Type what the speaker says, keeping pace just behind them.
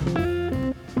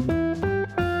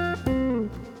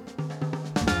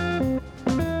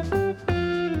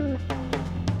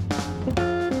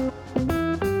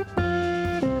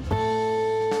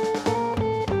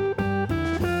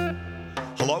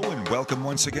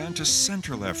once again to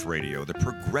Center Left Radio, the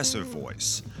progressive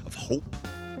voice of hope,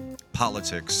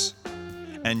 politics,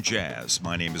 and jazz.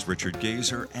 My name is Richard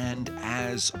Gazer, and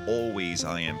as always,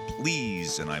 I am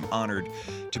pleased and I'm honored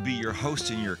to be your host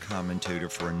and your commentator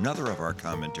for another of our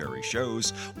commentary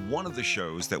shows, one of the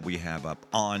shows that we have up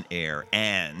on air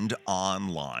and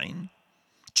online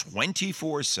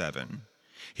 24/7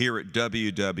 here at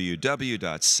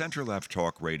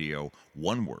www.centerlefttalkradio,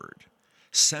 one word,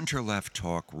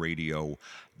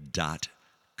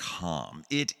 centerlefttalkradio.com.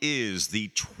 It is the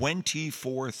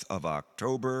 24th of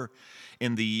October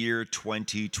in the year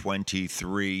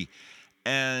 2023,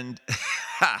 and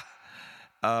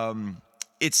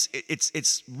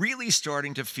it's really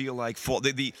starting to feel like fall.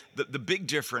 The big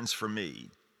difference for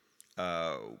me,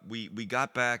 we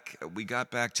got back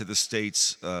to the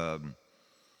States.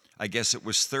 I guess it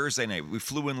was Thursday night. We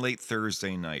flew in late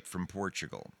Thursday night from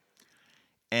Portugal.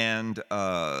 And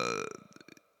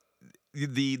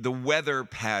the weather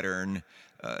pattern,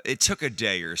 it took a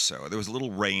day or so. There was a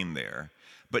little rain there.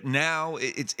 But now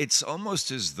it's almost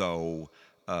as though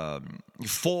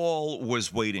fall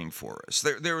was waiting for us.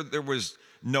 There was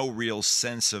no real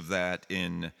sense of that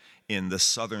in the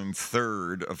southern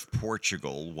third of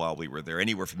Portugal while we were there,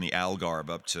 anywhere from the Algarve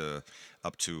up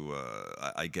to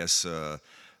I guess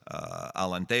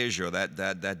Alentejo,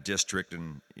 that district,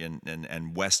 and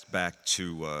west back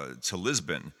to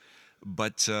Lisbon.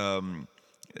 But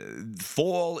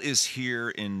fall is here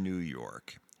in New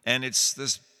York, and it's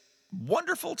this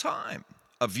wonderful time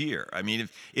of year. I mean,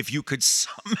 if you could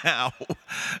somehow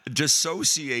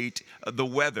dissociate the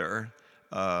weather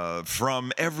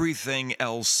from everything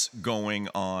else going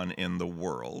on in the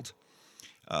world,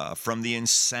 from the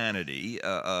insanity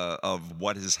of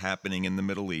what is happening in the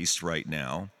Middle East right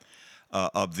now,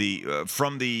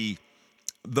 from the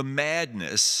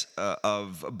madness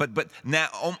but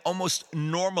now almost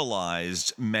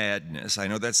normalized madness. I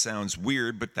know that sounds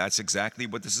weird, but that's exactly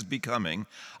what this is becoming,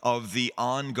 of the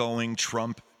ongoing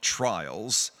Trump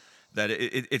trials. That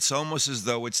it's almost as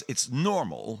though it's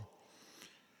normal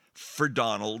for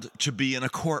Donald to be in a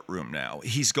courtroom now.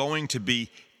 He's going to be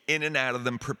in and out of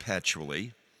them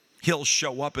perpetually. He'll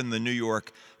show up in the New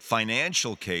York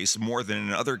financial case more than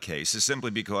in other cases simply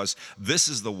because this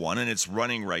is the one, and it's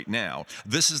running right now,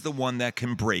 this is the one that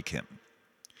can break him.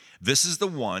 This is the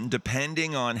one,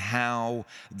 depending on how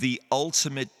the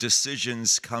ultimate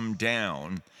decisions come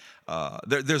down.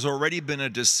 There's already been a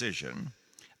decision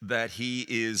that he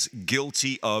is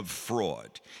guilty of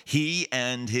fraud. He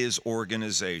and his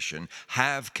organization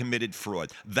have committed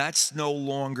fraud. That's no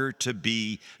longer to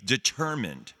be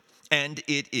determined. And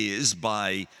it is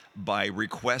by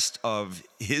request of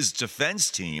his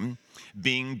defense team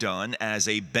being done as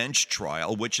a bench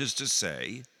trial, which is to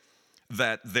say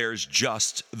that there's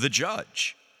just the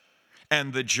judge.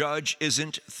 And the judge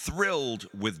isn't thrilled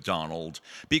with Donald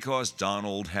because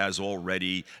Donald has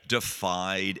already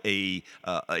defied a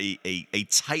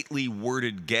tightly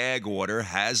worded gag order,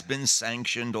 has been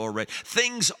sanctioned already.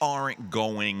 Things aren't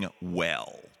going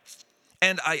well.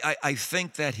 And I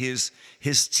think that his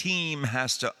team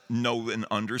has to know and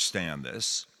understand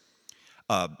this.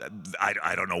 I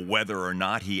don't know whether or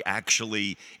not he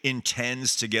actually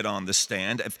intends to get on the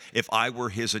stand. If I were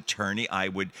his attorney, I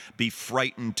would be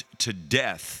frightened to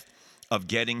death of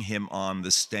getting him on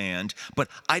the stand. But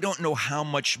I don't know how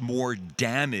much more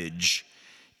damage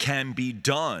can be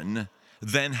done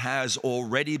than has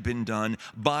already been done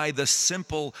by the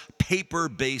simple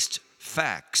paper-based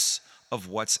facts of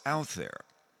what's out there.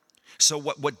 So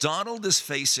what Donald is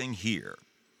facing here,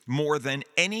 more than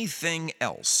anything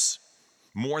else,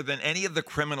 more than any of the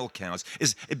criminal counts,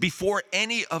 is before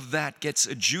any of that gets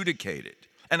adjudicated.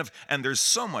 And there's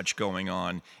so much going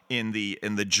on in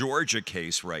the Georgia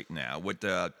case right now with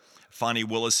Fani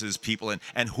Willis's people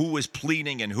and who is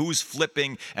pleading and who's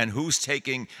flipping and who's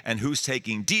taking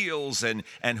deals and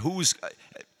who's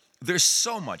there's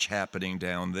so much happening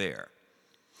down there.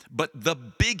 But the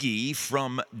biggie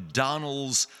from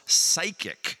Donald's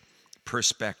psychic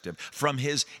perspective, from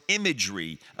his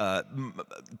imagery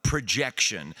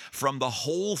projection, from the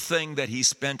whole thing that he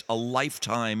spent a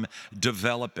lifetime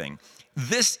developing,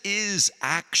 this is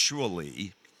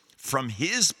actually, from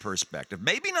his perspective,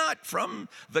 maybe not from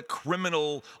the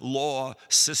criminal law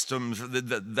systems,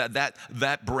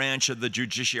 that branch of the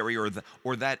judiciary or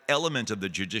that element of the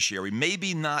judiciary,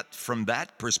 maybe not from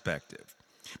that perspective,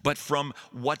 but from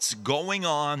what's going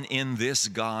on in this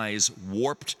guy's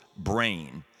warped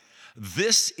brain.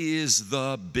 This is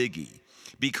the biggie,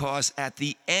 because at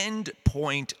the end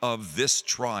point of this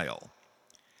trial,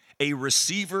 a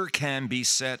receiver can be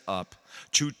set up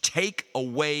to take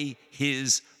away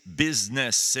his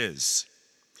businesses.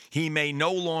 He may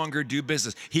no longer do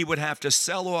business. He would have to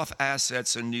sell off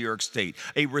assets in New York State.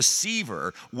 A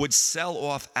receiver would sell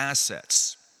off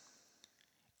assets.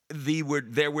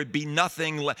 There would be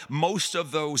nothing left. Most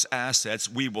of those assets,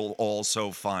 we will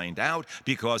also find out,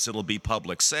 because it'll be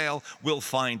public sale, we'll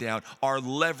find out, are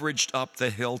leveraged up the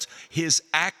hilt. His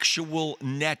actual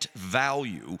net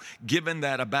value, given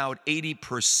that about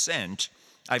 80%,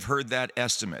 I've heard that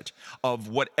estimate, of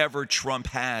whatever Trump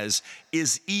has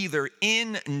is either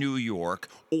in New York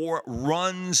or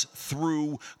runs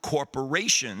through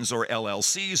corporations or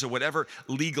LLCs or whatever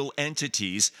legal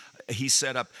entities he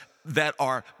set up that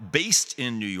are based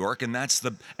in New York, and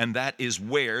that is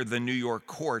where the New York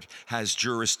court has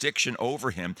jurisdiction over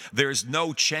him. There's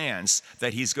no chance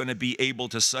that he's going to be able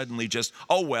to suddenly just,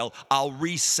 oh well, I'll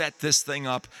reset this thing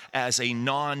up as a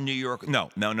non-New York. No.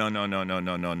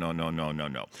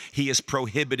 He is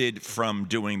prohibited from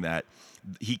doing that.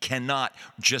 He cannot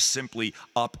just simply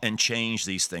up and change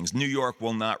these things. New York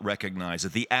will not recognize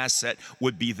it. The asset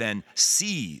would be then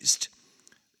seized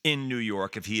in New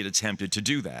York if he had attempted to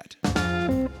do that.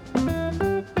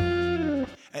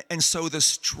 And so the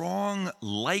strong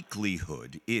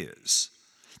likelihood is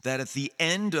that at the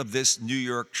end of this New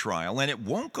York trial, and it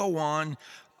won't go on,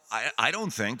 I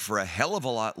don't think, for a hell of a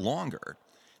lot longer,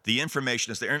 the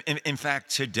information is there. In fact,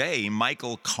 today,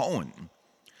 Michael Cohen,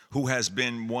 who has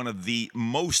been one of the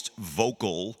most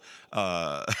vocal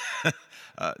I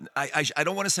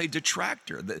don't want to say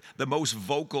detractor, the most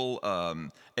vocal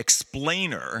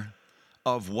explainer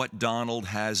of what Donald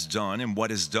has done and what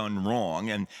is done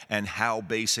wrong, and how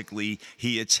basically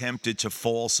he attempted to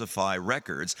falsify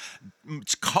records.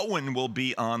 Cohen will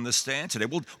be on the stand today.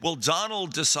 Will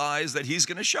Donald decides that he's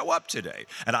going to show up today?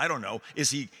 And I don't know. Is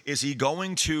he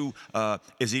going to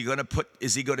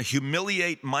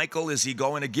humiliate Michael? Is he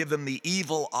going to give him the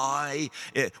evil eye?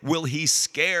 Will he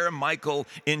scare Michael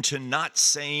into not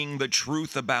saying the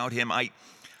truth about him? I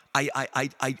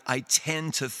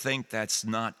tend to think that's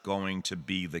not going to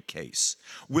be the case.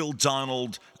 Will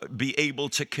Donald be able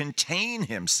to contain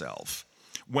himself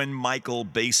when Michael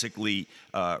basically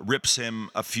rips him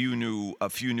a few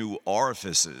new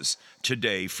orifices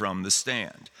today from the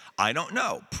stand? I don't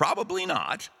know. Probably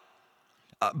not.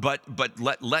 But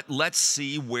let's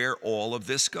see where all of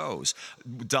this goes.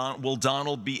 Will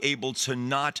Donald be able to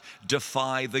not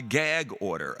defy the gag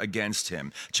order against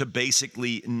him, to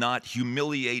basically not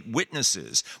humiliate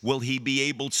witnesses? Will he be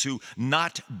able to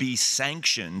not be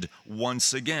sanctioned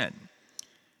once again?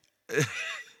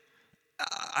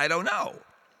 I don't know.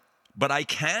 But I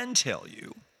can tell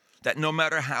you that no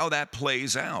matter how that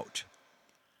plays out,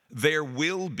 there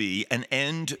will be an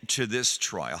end to this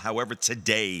trial, however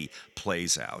today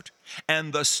plays out.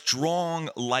 And the strong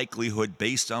likelihood,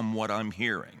 based on what I'm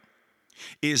hearing,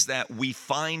 is that we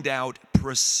find out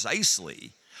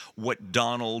precisely what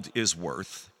Donald is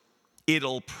worth.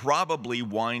 It'll probably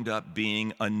wind up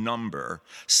being a number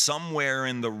somewhere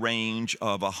in the range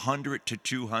of $100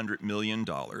 to $200 million.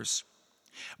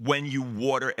 When you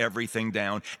water everything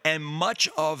down, and much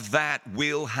of that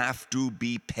will have to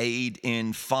be paid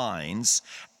in fines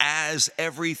as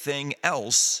everything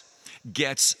else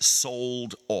gets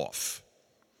sold off.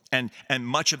 And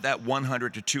much of that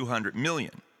 100 to 200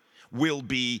 million will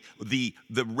be the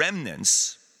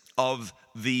remnants of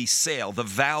the sale, the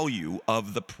value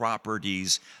of the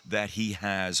properties that he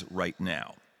has right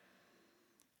now.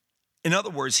 In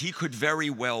other words, he could very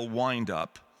well wind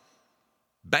up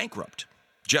bankrupt,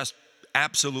 just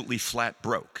absolutely flat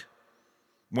broke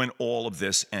when all of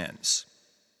this ends.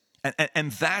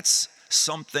 And that's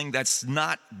something that's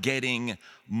not getting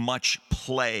much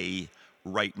play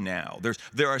right now.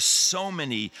 There are so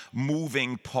many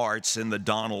moving parts in the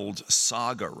Donald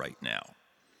saga right now.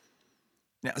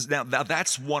 Now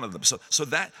that's one of them. So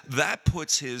that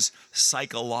puts his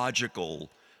psychological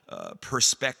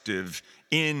perspective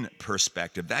in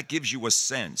perspective. That gives you a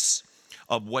sense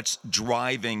of what's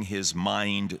driving his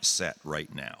mindset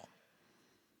right now.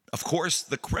 Of course,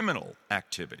 the criminal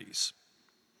activities.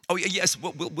 Oh yes,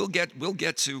 we'll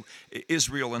get to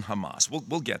Israel and Hamas.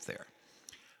 We'll get there.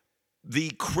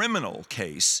 The criminal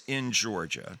case in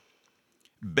Georgia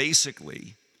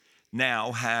basically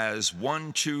now has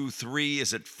 1, 2, 3,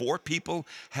 is it 4 people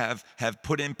have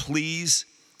put in pleas?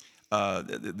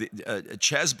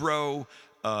 Chesbrough,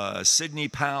 Sidney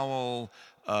Powell.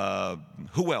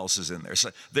 Who else is in there?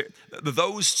 So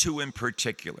those two in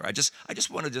particular. I just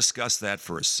want to discuss that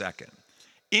for a second.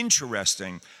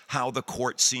 Interesting how the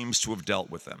court seems to have dealt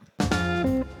with them.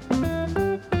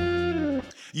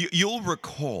 You'll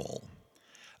recall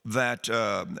that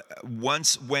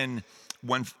when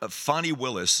Fani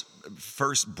Willis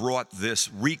first brought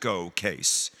this RICO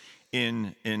case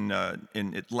in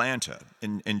Atlanta,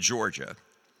 in Georgia,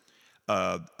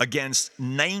 against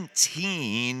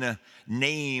 19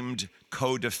 named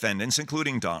co-defendants,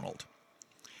 including Donald.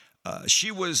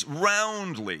 She was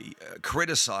roundly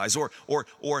criticized, or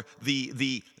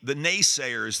the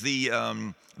naysayers, the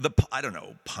I don't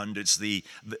know, pundits,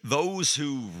 those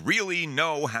who really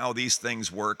know how these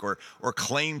things work or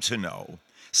claim to know,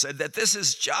 said that this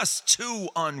is just too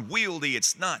unwieldy.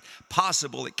 It's not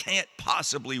possible. It can't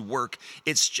possibly work.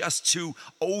 It's just too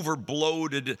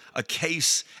overbloated a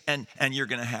case, and you're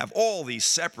going to have all these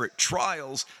separate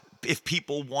trials. If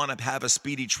people want to have a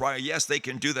speedy trial, yes, they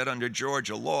can do that under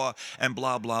Georgia law, and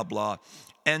blah, blah, blah.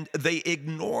 And they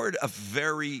ignored a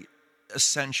very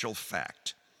essential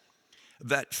fact,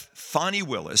 that Fani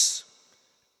Willis,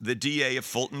 the DA of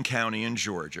Fulton County in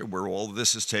Georgia, where all of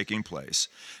this is taking place,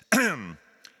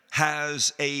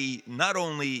 has not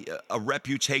only a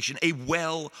reputation, a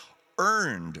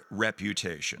well-earned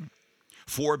reputation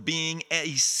for being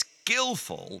a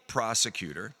skillful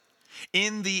prosecutor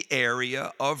in the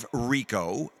area of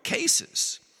RICO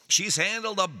cases. She's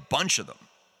handled a bunch of them,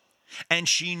 and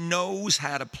she knows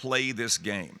how to play this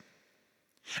game.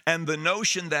 And the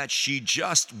notion that she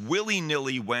just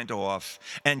willy-nilly went off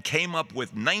and came up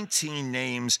with 19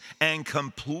 names and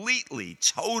completely,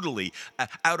 totally,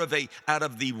 out of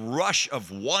the rush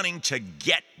of wanting to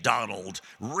get Donald,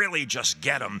 really just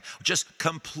get him, just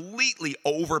completely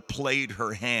overplayed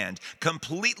her hand,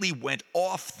 completely went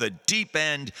off the deep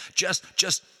end, just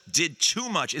did too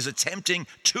much, is attempting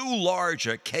too large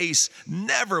a case.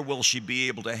 Never will she be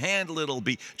able to handle it. It'll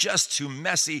be just too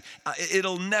messy.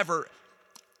 It'll never...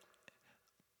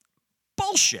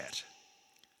 Bullshit.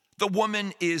 The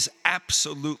woman is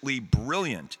absolutely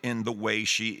brilliant in the way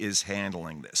she is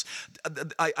handling this.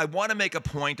 I want to make a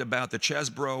point about the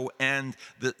Chesbro and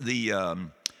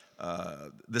the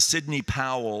Sidney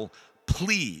Powell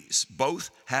pleas.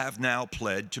 Both have now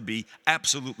pled to be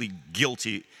absolutely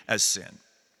guilty as sin.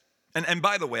 And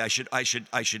by the way, I should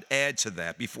add to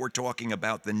that before talking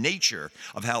about the nature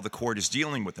of how the court is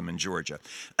dealing with them in Georgia.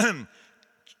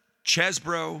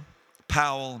 Chesbro,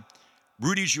 Powell,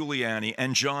 Rudy Giuliani,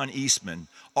 and John Eastman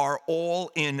are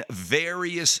all in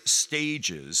various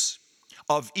stages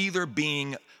of either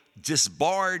being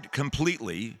disbarred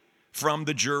completely from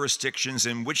the jurisdictions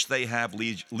in which they have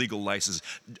legal license.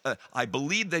 I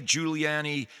believe that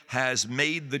Giuliani has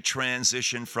made the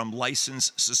transition from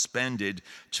license suspended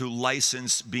to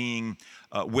license being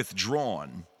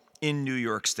withdrawn in New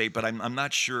York State, but I'm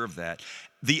not sure of that.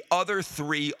 The other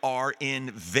three are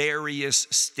in various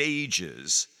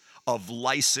stages of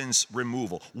license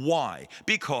removal. Why?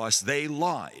 Because they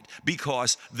lied.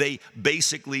 Because they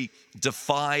basically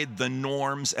defied the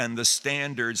norms and the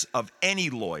standards of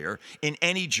any lawyer in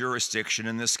any jurisdiction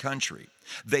in this country.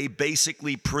 They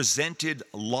basically presented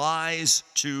lies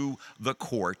to the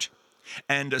court,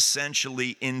 and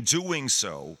essentially in doing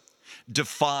so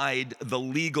defied the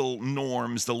legal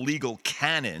norms, the legal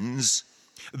canons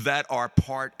that are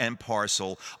part and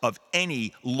parcel of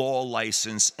any law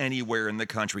license anywhere in the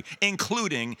country,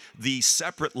 including the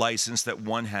separate license that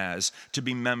one has to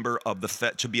be a member of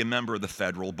the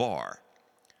federal bar.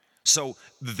 So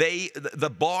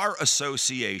the bar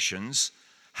associations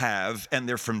have, and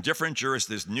they're from different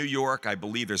jurisdictions. There's New York, I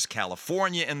believe there's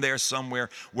California in there somewhere,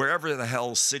 wherever the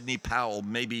hell Sidney Powell,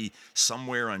 maybe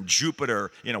somewhere on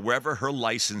Jupiter, wherever her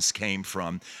license came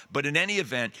from. But in any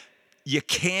event, you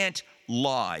can't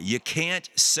lie. You can't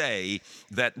say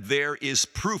that there is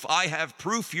proof. I have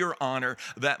proof, Your Honor,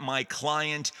 that my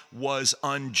client was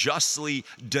unjustly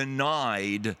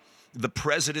denied the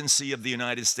presidency of the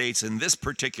United States in this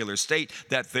particular state,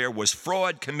 that there was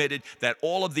fraud committed, that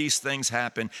all of these things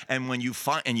happen. And when you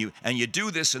find, and you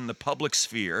do this in the public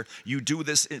sphere, you do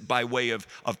this by way of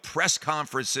press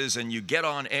conferences, and you get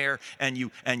on air, and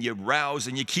you rouse,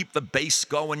 and you keep the base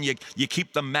going, you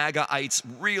keep the MAGA-ites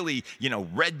really,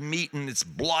 red meat, and it's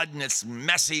blood, and it's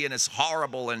messy, and it's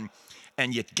horrible,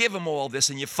 and you give them all this,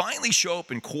 and you finally show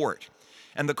up in court.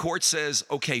 And the court says,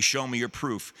 okay, show me your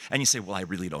proof. And you say, well, I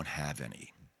really don't have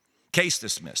any. Case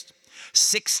dismissed.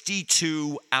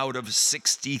 62 out of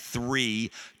 63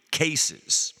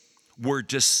 cases were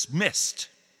dismissed.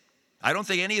 I don't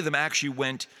think any of them actually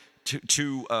went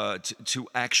to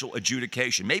actual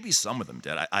adjudication. Maybe some of them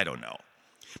did. I don't know.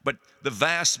 But the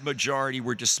vast majority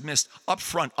were dismissed up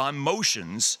front on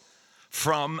motions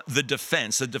from the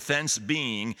defense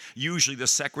being usually the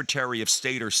Secretary of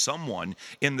State or someone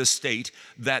in the state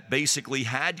that basically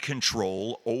had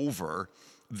control over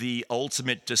the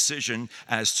ultimate decision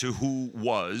as to who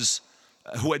was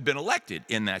who had been elected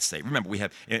in that state. Remember, we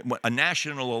have a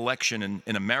national election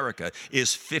in America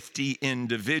is 50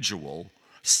 individual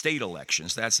state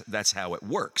elections. That's how it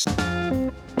works.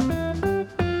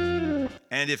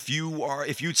 And if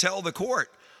you tell the court,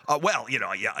 well,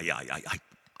 I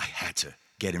had to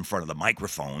get in front of the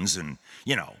microphones, and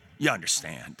you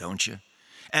understand, don't you?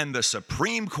 And the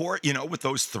Supreme Court, with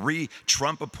those 3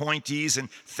 Trump appointees, and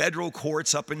federal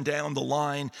courts up and down the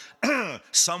line,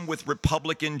 some with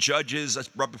Republican judges,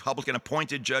 Republican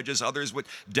appointed judges, others with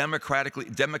Democratic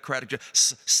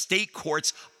state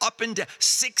courts up and down,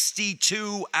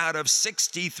 62 out of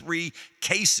 63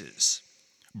 cases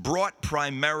brought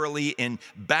primarily in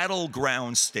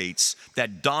battleground states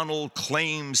that Donald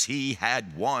claims he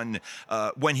had won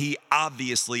when he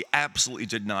obviously absolutely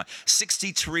did not.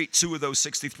 2 of those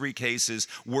 63 cases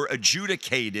were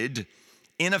adjudicated,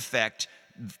 in effect,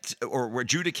 or were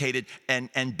adjudicated,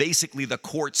 and basically the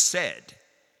court said,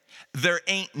 there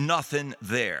ain't nothing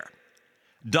there.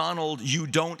 Donald, you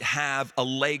don't have a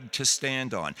leg to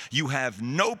stand on. You have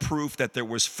no proof that there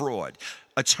was fraud.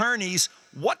 Attorneys,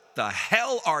 what the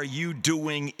hell are you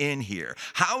doing in here?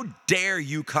 How dare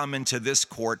you come into this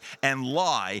court and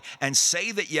lie and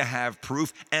say that you have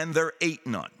proof and there ain't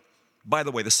none? By the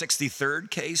way, the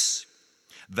 63rd case,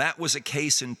 that was a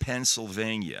case in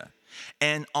Pennsylvania,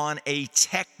 and on a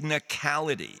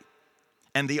technicality,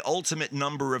 and the ultimate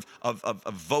number of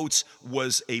votes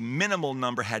was a minimal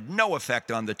number, had no effect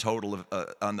on the total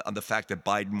on the fact that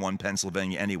Biden won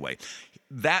Pennsylvania anyway.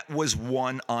 That was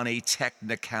won on a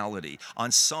technicality,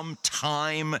 on some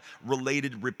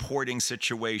time-related reporting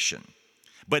situation.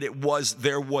 But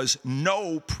there was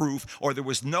no proof, or there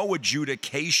was no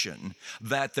adjudication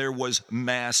that there was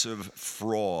massive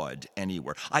fraud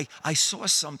anywhere. I saw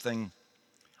something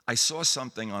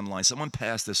online. Someone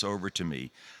passed this over to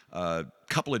me a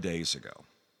couple of days ago.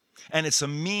 And it's a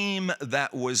meme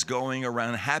that was going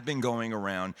around, had been going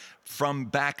around from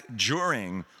back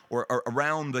during or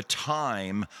around the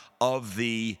time of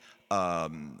the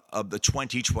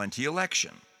 2020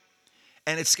 election.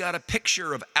 And it's got a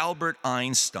picture of Albert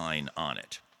Einstein on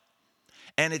it.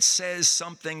 And it says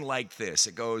something like this.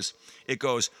 It goes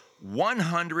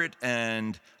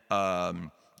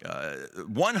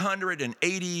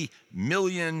 180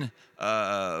 million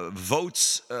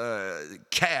votes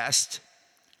cast,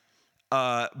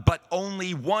 but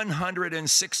only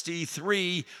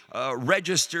 163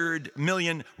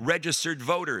 million registered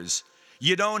voters.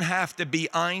 You don't have to be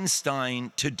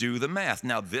Einstein to do the math.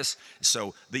 Now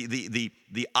so the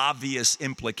obvious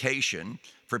implication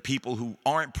for people who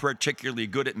aren't particularly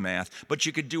good at math, but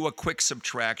you could do a quick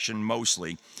subtraction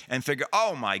mostly and figure,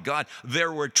 oh my God,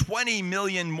 there were 20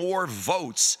 million more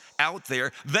votes out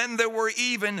there than there were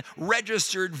even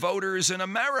registered voters in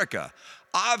America.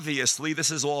 Obviously, this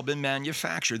has all been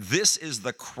manufactured. This is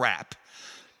the crap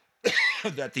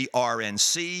that the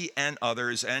RNC and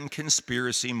others and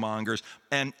conspiracy mongers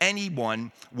and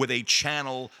anyone with a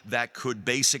channel that could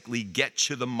basically get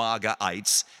to the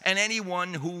MAGA-ites, and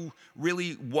anyone who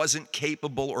really wasn't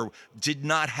capable or did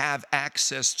not have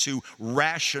access to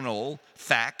rational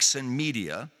facts and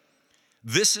media,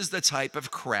 this is the type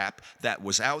of crap that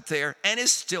was out there and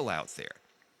is still out there.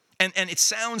 And it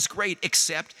sounds great,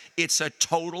 except it's a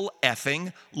total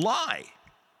effing lie.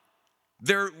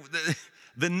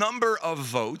 The number of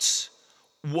votes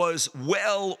was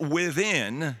well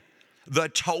within the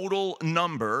total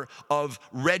number of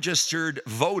registered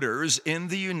voters in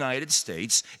the United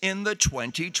States in the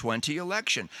 2020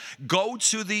 election. Try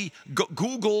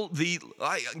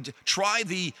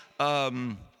the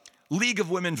League of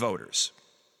Women Voters,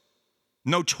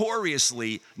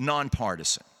 notoriously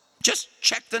nonpartisan. Just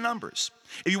check the numbers.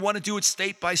 If you want to do it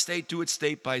state by state, do it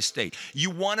state by state. You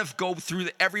want to go through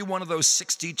every one of those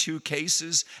 62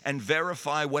 cases and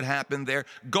verify what happened there,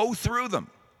 go through them.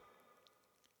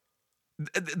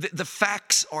 The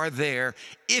facts are there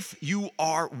if you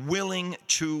are willing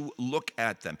to look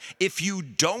at them. If you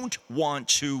don't want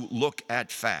to look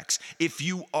at facts, if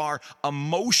you are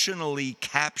emotionally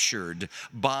captured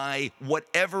by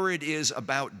whatever it is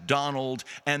about Donald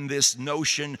and this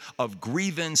notion of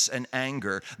grievance and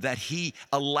anger that he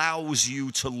allows you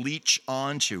to leech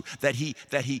onto, that he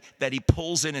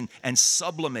pulls in and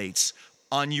sublimates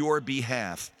on your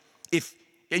behalf.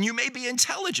 And you may be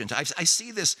intelligent. I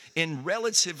see this in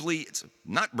some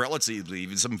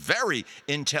very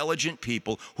intelligent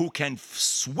people who can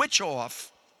switch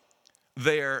off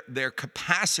their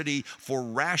capacity for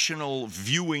rational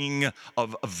viewing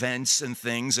of events and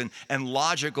things and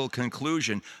logical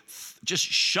conclusion, just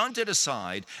shunted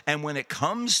aside. And when it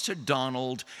comes to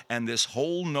Donald and this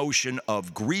whole notion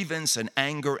of grievance and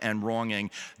anger and wronging,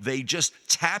 they just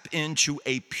tap into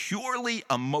a purely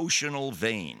emotional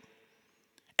vein.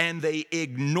 And they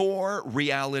ignore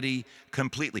reality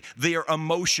completely. Their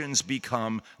emotions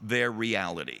become their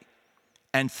reality.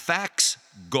 And facts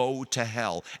go to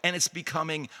hell. And it's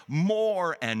becoming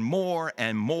more and more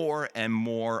and more and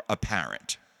more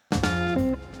apparent.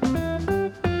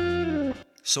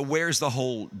 So where's the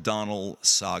whole Donald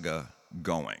saga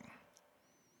going?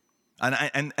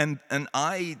 And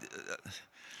I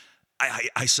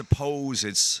suppose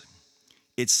it's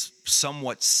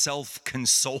somewhat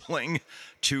self-consoling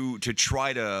to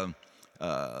try to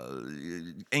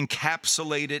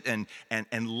encapsulate it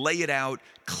and lay it out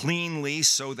cleanly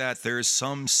so that there's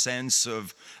some sense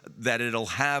of that it'll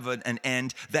have an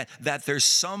end, that there's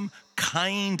some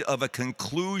kind of a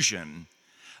conclusion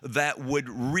that would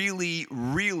really,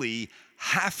 really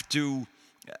have to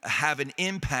have an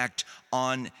impact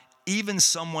on even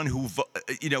someone who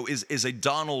is a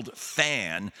Donald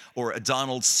fan or a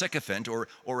Donald sycophant or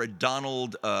a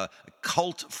Donald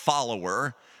cult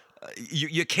follower.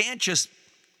 You can't just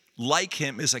like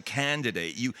him as a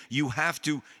candidate. You have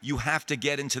to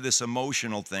get into this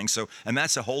emotional thing. So, and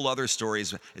that's a whole other story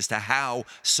as to how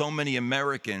so many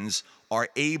Americans are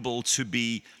able to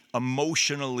be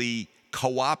emotionally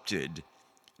co-opted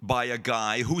by a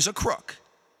guy who's a crook,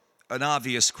 an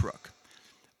obvious crook.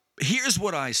 Here's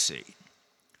what I see.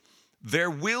 There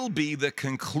will be the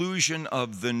conclusion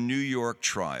of the New York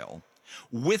trial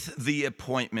with the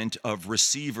appointment of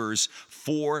receivers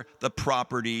for the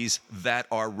properties that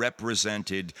are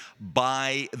represented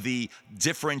by the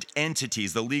different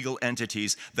entities, the legal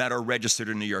entities that are registered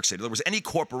in New York State. In other words, any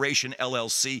corporation,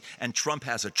 LLC, and Trump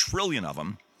has 1 trillion of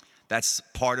them. That's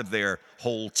part of their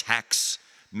whole tax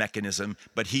mechanism.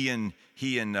 But he and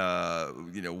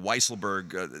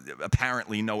Weisselberg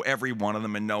apparently know every one of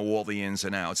them and know all the ins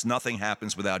and outs. Nothing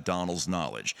happens without Donald's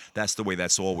knowledge. That's the way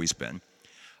that's always been.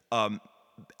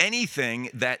 Anything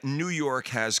that New York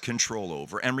has control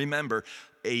over, and remember,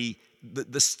 the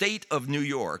state of New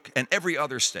York and every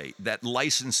other state that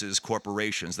licenses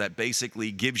corporations, that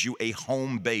basically gives you a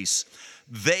home base,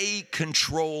 they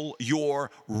control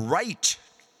your right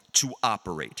to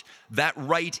operate. That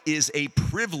right is a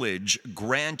privilege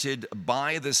granted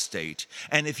by the state,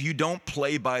 and if you don't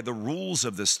play by the rules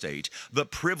of the state, the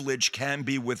privilege can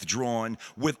be withdrawn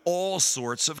with all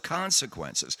sorts of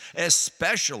consequences,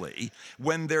 especially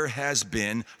when there has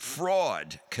been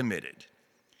fraud committed.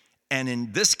 And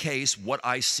in this case, what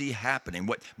I see happening,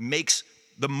 what makes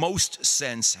the most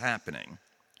sense happening,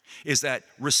 is that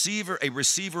a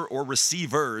receiver or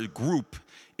receiver group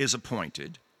is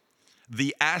appointed.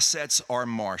 The assets are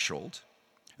marshaled.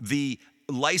 The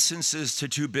licenses to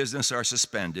do business are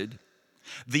suspended.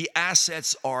 The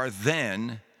assets are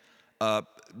then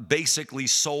basically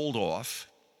sold off,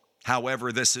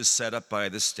 however this is set up by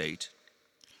the state.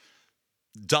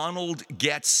 Donald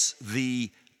gets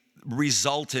the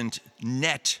resultant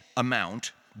net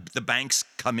amount. The banks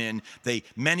come in.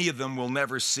 Many of them will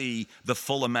never see the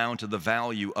full amount of the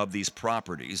value of these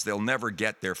properties. They'll never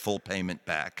get their full payment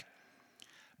back.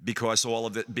 Because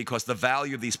the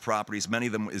value of these properties, many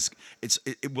of them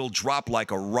it will drop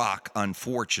like a rock,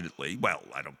 unfortunately. Well,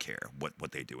 I don't care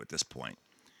what they do at this point.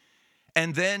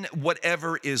 And then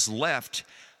whatever is left,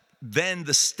 then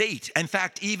the state, in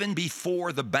fact, even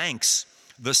before the banks,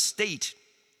 the state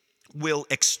will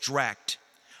extract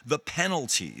the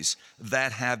penalties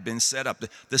that have been set up.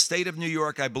 The state of New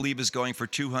York, I believe, is going for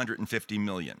 $250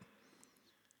 million.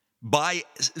 By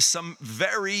some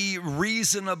very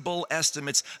reasonable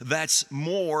estimates, that's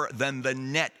more than the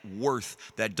net worth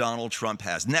that Donald Trump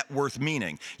has. Net worth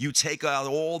meaning you take out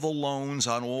all the loans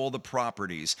on all the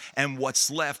properties, and what's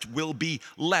left will be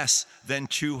less than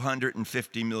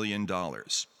 $250 million.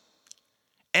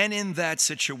 And in that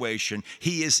situation,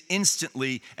 he is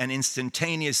instantly and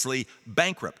instantaneously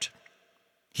bankrupt.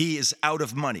 He is out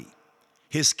of money.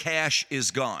 His cash is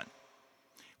gone.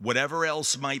 Whatever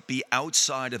else might be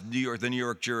outside of New York, the New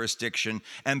York jurisdiction,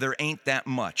 and there ain't that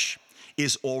much,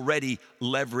 is already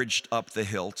leveraged up the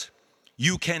hilt.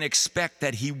 You can expect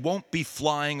that he won't be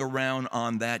flying around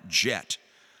on that jet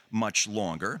much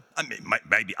longer. I mean,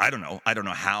 maybe, I don't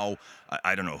know how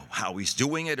he's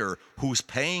doing it or who's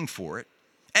paying for it.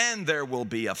 And there will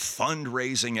be a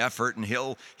fundraising effort, and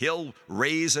he'll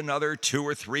raise another 2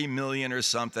 or 3 million or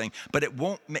something, but it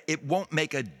won't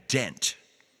make a dent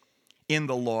in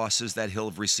the losses that he'll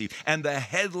have received. And the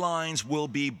headlines will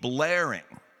be blaring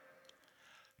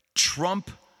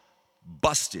Trump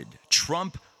busted,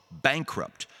 Trump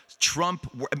bankrupt, Trump,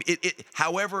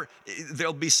 however,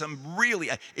 there'll be some really,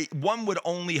 one would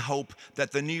only hope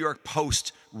that the New York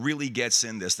Post really gets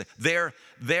in this. They're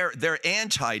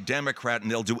anti-Democrat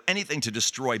and they'll do anything to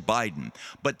destroy Biden,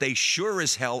 but they sure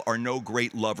as hell are no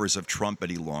great lovers of Trump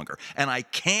any longer. And I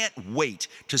can't wait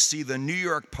to see the New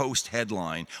York Post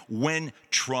headline, "When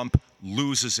Trump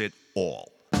loses it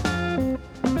all."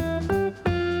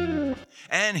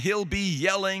 And he'll be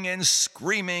yelling and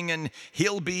screaming, and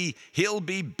he'll be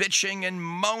bitching and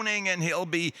moaning, and he'll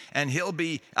be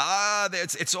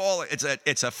it's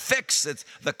a fix. It's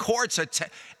the courts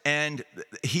and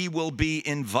he will be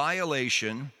in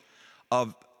violation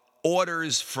of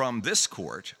orders from this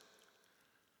court,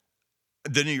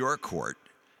 the New York court,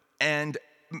 and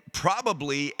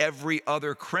probably every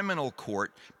other criminal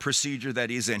court procedure that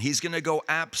he's in. He's going to go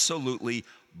absolutely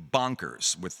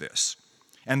bonkers with this.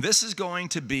 And this is going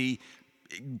to be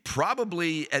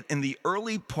probably in the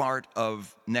early part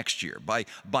of next year, by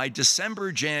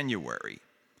December, January,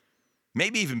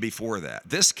 maybe even before that.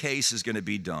 This case is going to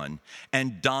be done,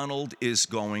 and Donald is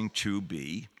going to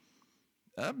be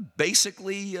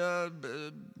basically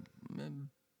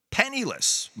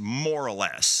penniless, more or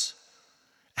less,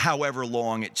 however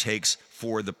long it takes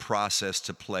for the process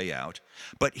to play out.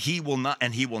 But he will not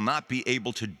be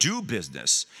able to do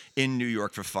business in New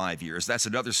York for 5 years. That's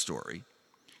another story.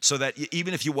 So that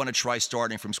even if you want to try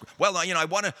starting from scratch, well, I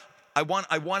want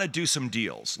to do some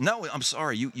deals. No, I'm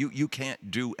sorry, you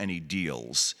can't do any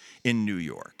deals in New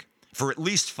York for at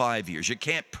least 5 years. You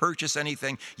can't purchase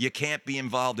anything. You can't be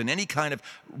involved in any kind of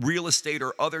real estate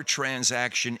or other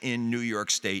transaction in New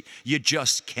York State. You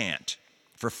just can't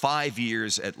for 5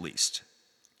 years at least.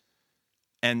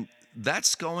 And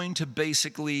that's going to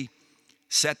basically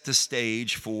set the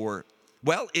stage for,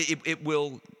 well, it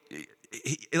will,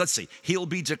 let's see, he'll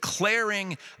be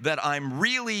declaring that I'm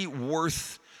really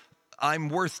worth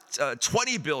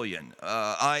 20 billion.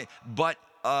 But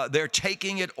they're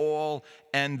taking it all,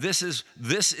 and this is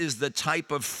the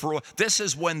type of fraud. This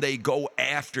is when they go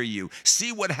after you.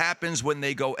 See what happens when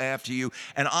they go after you.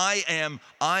 And I am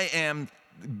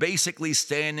basically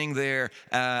standing there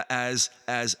as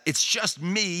it's just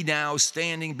me now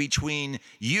standing between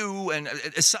you and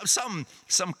some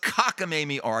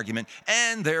cockamamie argument,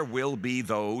 and there will be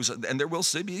those, and there will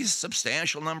be a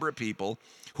substantial number of people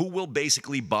who will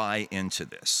basically buy into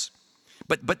this.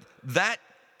 But that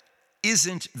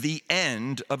isn't the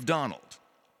end of Donald.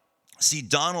 See,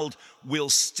 Donald will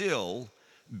still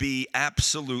be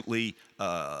absolutely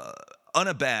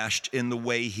unabashed in the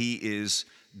way he is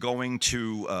going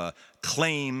to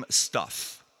claim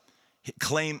stuff,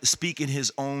 speak in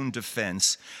his own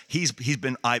defense.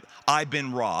 I've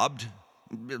been robbed,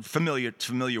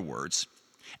 familiar words.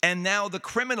 And now the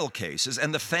criminal cases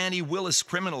and the Fannie Willis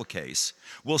criminal case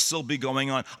will still be going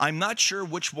on. I'm not sure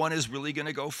which one is really going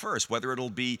to go first, whether it'll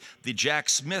be the Jack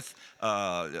Smith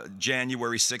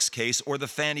January 6th case or the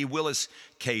Fannie Willis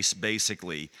case,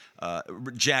 basically,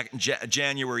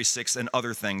 January 6th and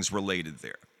other things related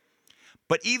there.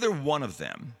 But either one of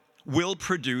them will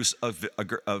produce a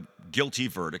guilty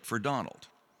verdict for Donald.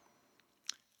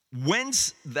 When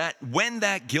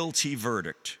that guilty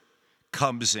verdict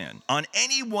comes in on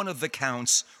any one of the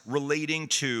counts relating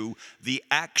to the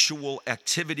actual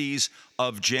activities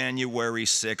of January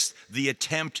 6th, the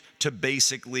attempt to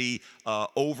basically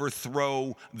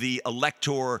overthrow the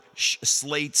elector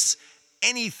slates,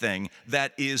 anything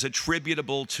that is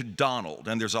attributable to Donald,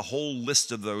 and there's a whole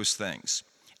list of those things.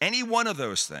 Any one of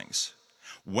those things,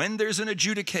 when there's an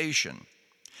adjudication,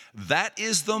 that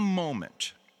is the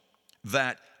moment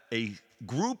that a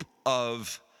group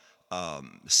of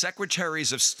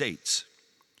secretaries of states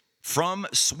from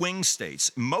swing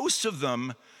states, most of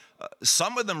them,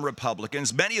 some of them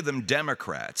Republicans, many of them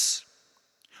Democrats,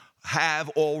 have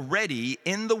already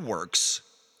in the works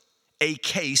a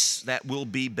case that will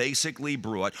be basically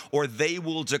brought, or they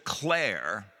will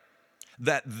declare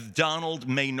that Donald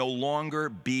may no longer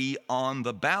be on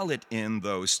the ballot in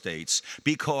those states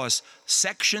because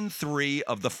Section 3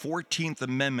 of the 14th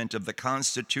Amendment of the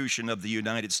Constitution of the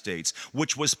United States,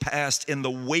 which was passed in the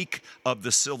wake of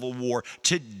the Civil War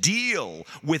to deal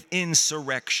with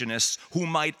insurrectionists who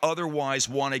might otherwise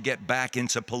want to get back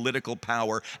into political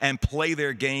power and play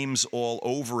their games all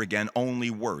over again,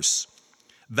 only worse.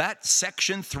 That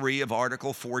Section 3 of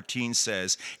Article 14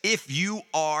 says, if you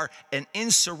are an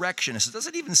insurrectionist, it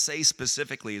doesn't even say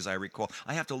specifically, as I recall.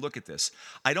 I have to look at this.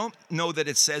 I don't know that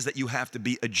it says that you have to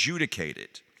be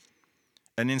adjudicated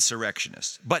an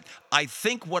insurrectionist. But I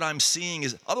think what I'm seeing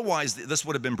is, otherwise this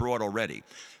would have been brought already.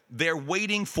 They're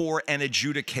waiting for an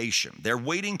adjudication. They're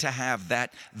waiting to have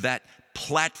that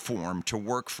platform to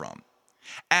work from,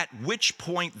 at which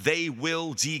point they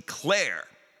will declare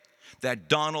that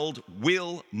Donald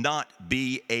will not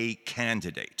be a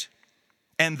candidate.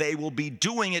 And they will be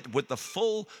doing it with the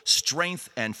full strength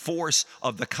and force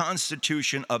of the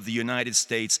Constitution of the United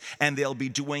States, and they'll be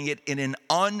doing it in an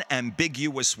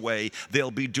unambiguous way.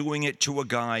 They'll be doing it to a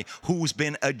guy who's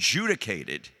been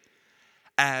adjudicated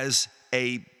as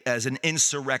an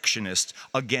insurrectionist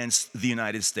against the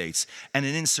United States, and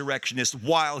an insurrectionist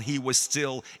while he was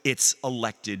still its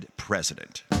elected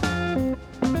president.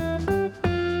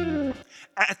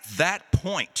 At that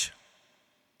point,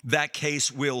 that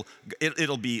case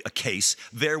it'll be a case.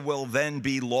 There will then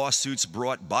be lawsuits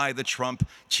brought by the Trump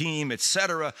team,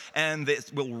 etc., and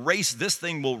this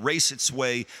thing will race its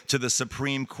way to the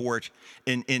Supreme Court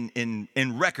in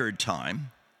record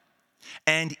time.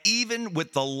 And even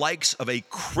with the likes of a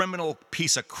criminal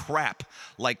piece of crap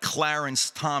like Clarence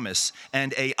Thomas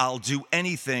and I'll do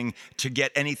anything to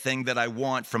get anything that I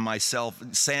want from myself,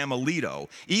 Sam Alito,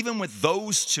 even with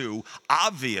those two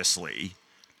obviously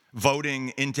voting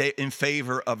in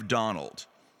favor of Donald,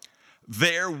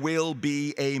 there will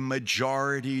be a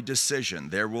majority decision.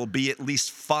 There will be at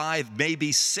least 5,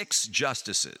 maybe 6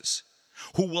 justices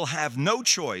who will have no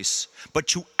choice but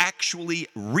to actually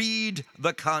read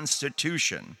the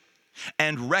Constitution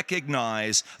and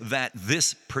recognize that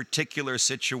this particular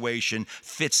situation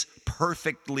fits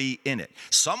perfectly in it.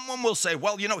 Someone will say,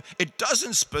 well, it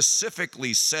doesn't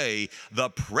specifically say the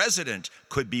president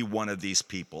could be one of these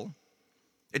people.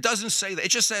 It doesn't say that. It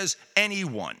just says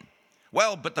anyone.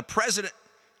 Well, but the president,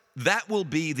 that will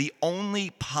be the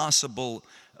only possible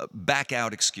back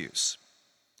out excuse.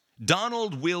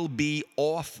 Donald will be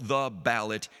off the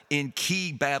ballot in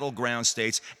key battleground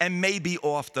states and maybe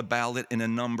off the ballot in a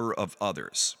number of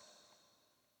others.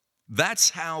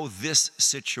 That's how this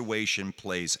situation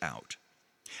plays out.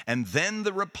 And then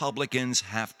the Republicans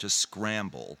have to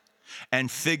scramble and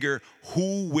figure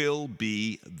who will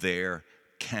be their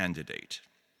candidate.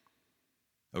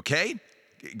 Okay?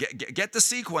 Get the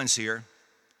sequence here.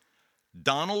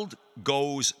 Donald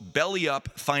goes belly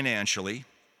up financially.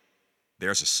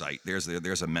 There's a sight.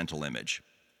 There's a mental image.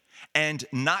 And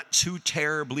not too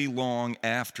terribly long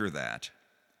after that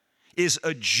is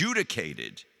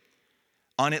adjudicated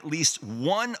on at least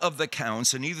one of the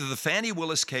counts in either the Fani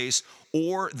Willis case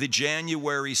or the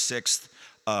January 6th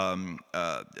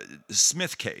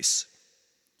Smith case,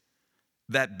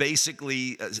 that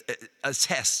basically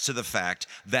attests to the fact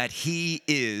that he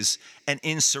is an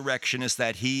insurrectionist,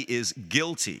 that he is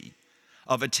guilty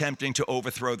of attempting to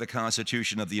overthrow the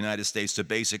Constitution of the United States, to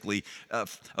basically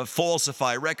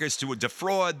falsify records, to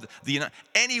defraud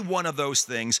any one of those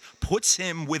things puts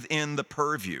him within the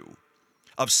purview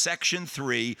of Section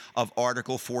 3 of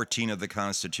Article 14 of the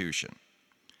Constitution.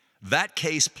 That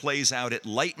case plays out at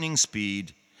lightning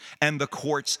speed, and the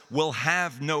courts will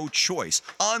have no choice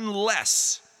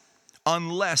unless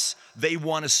they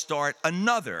want to start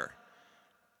another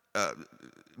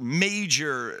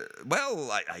major,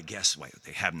 I guess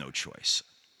they have no choice.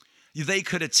 They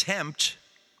could attempt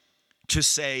to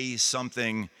say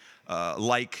something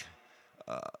like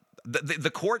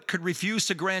the court could refuse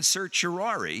to grant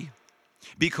certiorari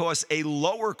because a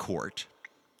lower court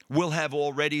will have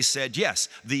already said, yes,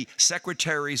 the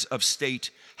secretaries of state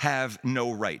have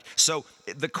no right. So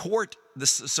the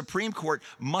Supreme Court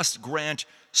must grant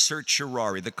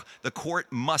certiorari. The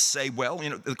court must say, well,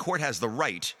 the court has the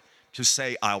right to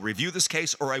say, I'll review this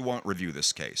case or I won't review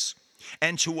this case.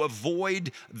 And to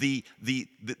avoid the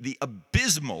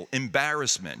abysmal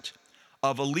embarrassment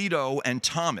of Alito and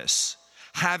Thomas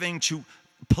having to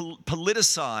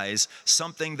politicize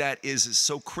something that is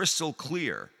so crystal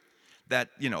clear, that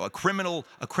a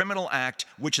criminal act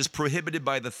which is prohibited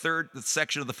by the third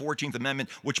section of the 14th Amendment,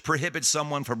 which prohibits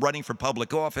someone from running for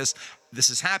public office. This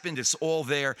has happened, it's all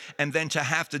there, and then to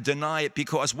have to deny it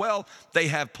because, well, they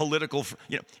have political,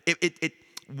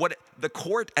 what the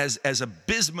court, as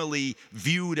abysmally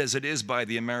viewed as it is by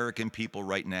the American people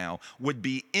right now, would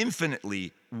be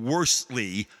infinitely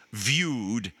worsely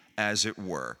viewed, as it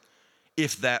were,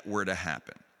 if that were to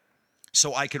happen.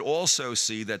 So I could also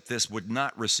see that this would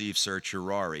not receive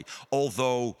certiorari,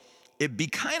 although it'd be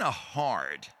kind of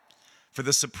hard for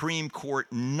the Supreme Court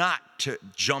not to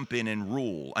jump in and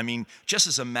rule. I mean, just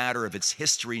as a matter of its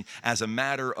history, as a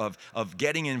matter of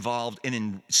getting involved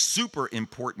in super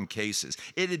important cases,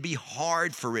 it'd be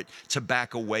hard for it to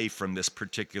back away from this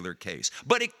particular case.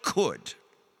 But it could.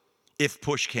 if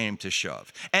push came to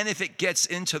shove. And if it gets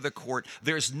into the court,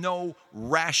 there's no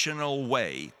rational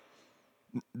way.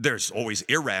 There's always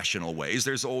irrational ways.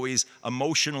 There's always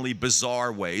emotionally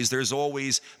bizarre ways. There's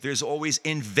always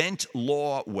invent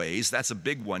law ways. That's a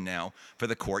big one now for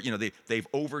the court. They've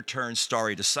overturned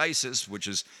stare decisis, which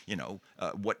is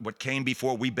what came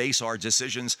before. We base our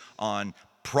decisions on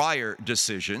prior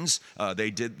decisions.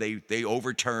 They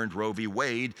overturned Roe v.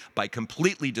 Wade by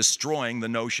completely destroying the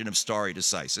notion of stare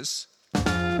decisis.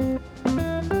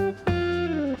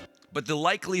 But the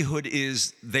likelihood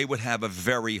is they would have a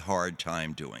very hard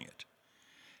time doing it.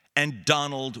 And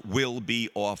Donald will be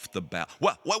off the ballot.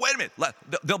 Well, wait a minute.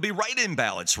 They'll be write-in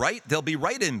ballots, right? They'll be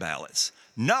write-in ballots.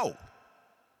 No.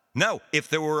 If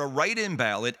there were a write-in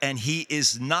ballot and he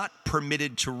is not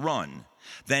permitted to run,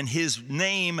 then his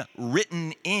name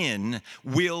written in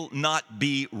will not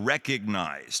be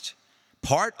recognized.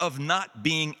 Part of not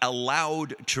being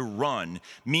allowed to run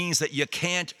means that you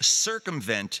can't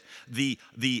circumvent the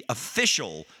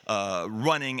official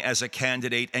running as a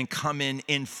candidate and come in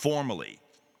informally.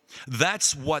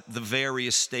 That's what the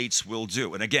various states will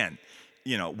do. And again,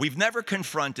 we've never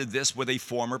confronted this with a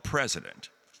former president.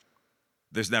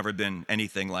 There's never been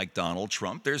anything like Donald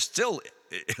Trump. There's still,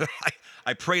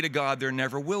 I pray to God there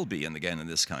never will be again in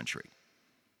this country.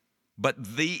 But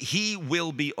he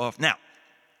will be off. Now,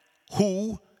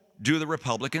 who do the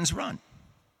Republicans run?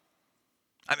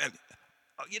 I mean,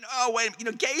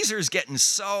 Gazer's getting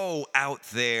so out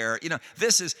there.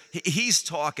 He's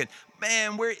talking,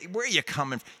 man, where are you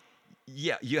coming from?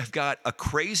 Yeah, you have got a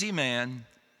crazy man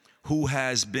who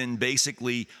has been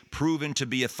basically proven to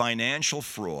be a financial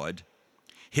fraud.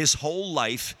 His whole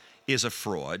life is a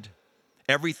fraud.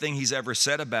 Everything he's ever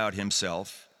said about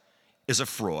himself is a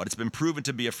fraud. It's been proven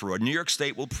to be a fraud. New York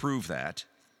State will prove that.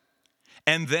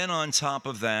 And then on top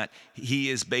of that, he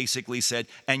has basically said,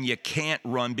 and you can't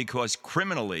run because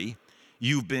criminally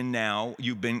you've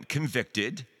been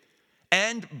convicted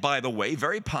and, by the way,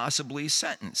 very possibly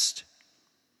sentenced.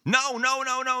 No.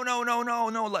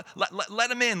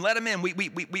 Let him in.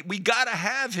 We got to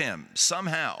have him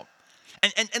somehow.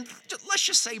 And let's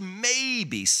just say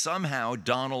maybe somehow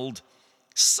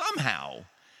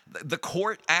the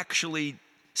court actually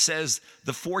says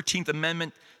the 14th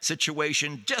Amendment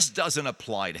situation just doesn't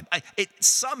apply to him.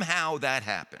 Somehow that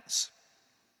happens.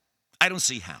 I don't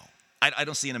see how. I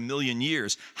don't see in a million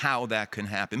years how that can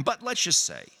happen. But let's just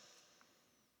say.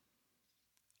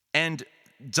 And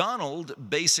Donald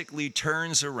basically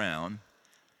turns around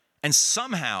and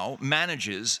somehow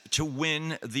manages to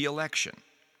win the election.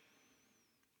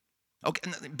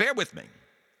 Okay, bear with me.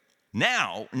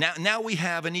 Now we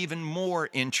have an even more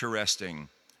interesting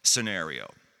scenario.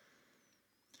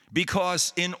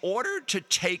 Because in order to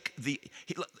take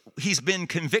he's been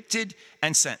convicted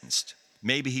and sentenced.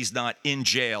 Maybe he's not in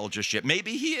jail just yet.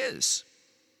 Maybe he is.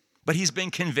 But he's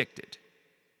been convicted.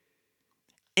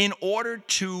 In order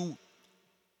to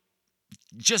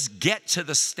just get to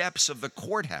the steps of the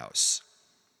courthouse,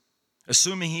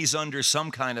 assuming he's under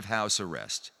some kind of house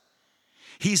arrest,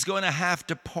 he's going to have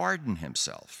to pardon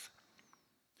himself.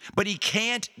 But he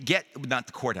can't not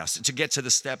the courthouse, to get to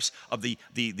the steps of the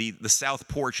south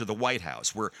porch of the White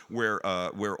House, where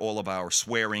all of our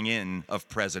swearing in of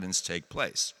presidents take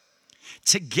place.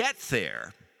 To get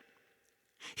there,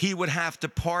 he would have to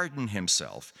pardon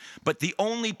himself. But the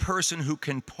only person who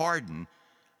can pardon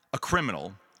a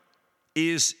criminal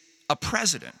is a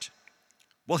president.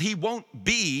 Well, he won't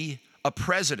be a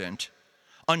president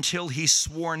until he's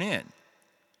sworn in.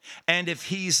 And if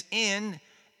he's in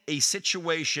a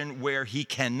situation where he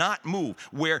cannot move,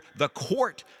 where the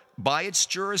court, by its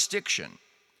jurisdiction,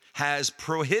 has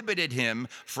prohibited him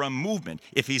from movement,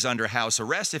 if he's under house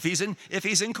arrest, if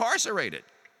he's incarcerated,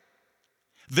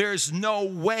 there's no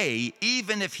way,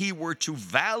 even if he were to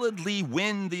validly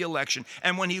win the election,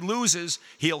 and when he loses,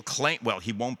 he'll claim, well,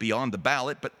 he won't be on the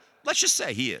ballot, but let's just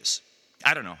say he is.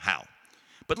 I don't know how.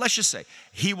 But let's just say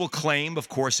he will claim, of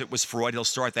course, it was fraud. He'll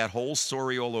start that whole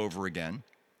story all over again.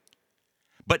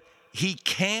 But he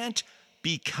can't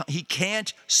be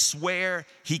sworn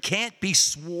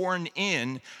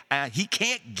in, he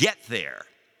can't get there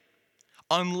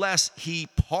unless he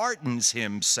pardons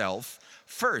himself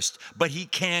first. But he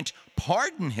can't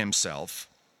pardon himself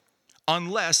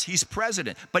unless he's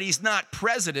president. But he's not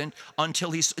president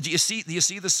until he's, do you see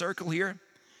the circle here?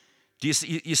 Do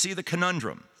you see the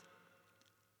conundrum?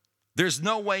 There's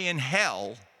no way in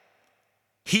hell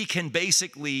he can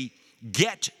basically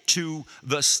get to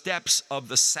the steps of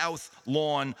the south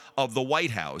lawn of the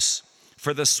White House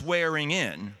for the swearing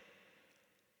in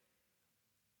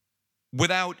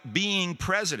without being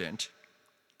president,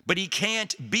 but he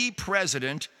can't be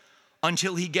president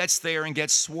until he gets there and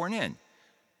gets sworn in.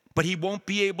 But he won't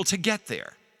be able to get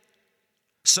there.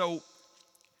 So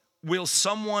will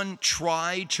someone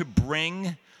try to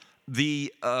bring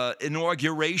the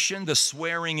inauguration, the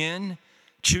swearing in,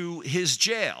 to his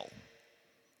jail?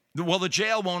 Well, the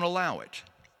jail won't allow it.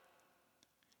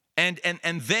 And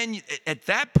then at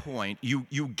that point,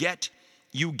 you get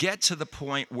to the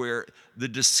point where the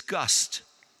disgust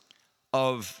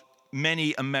of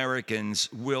many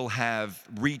Americans will have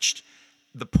reached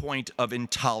the point of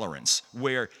intolerance,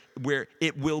 where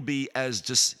it will be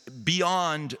as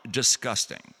beyond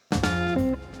disgusting.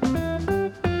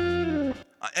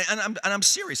 And I'm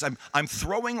serious. I'm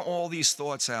throwing all these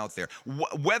thoughts out there.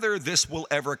 Whether this will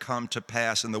ever come to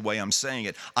pass in the way I'm saying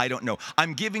it, I don't know.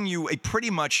 I'm giving you a pretty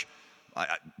much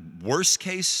worst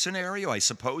case scenario, I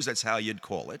suppose that's how you'd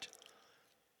call it.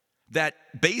 That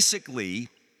basically,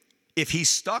 if he's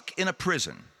stuck in a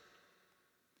prison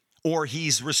or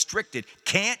he's restricted,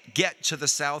 can't get to the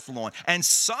South Lawn, and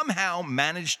somehow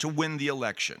managed to win the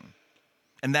election,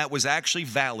 and that was actually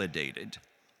validated,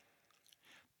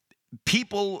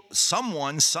 people,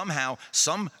 someone, somehow,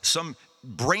 some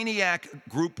brainiac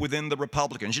group within the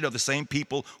Republicans, the same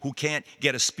people who can't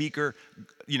get a speaker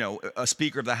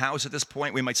of the House at this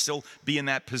point, we might still be in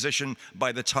that position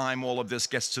by the time all of this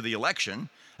gets to the election.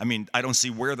 I mean, I don't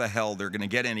see where the hell they're going to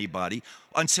get anybody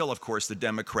until, of course, the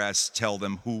Democrats tell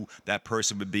them who that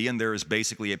person would be, and there is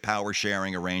basically a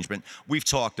power-sharing arrangement. We've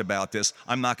talked about this.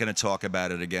 I'm not going to talk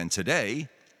about it again today.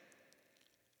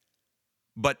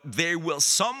 But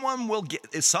someone will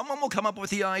come up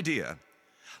with the idea,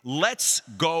 let's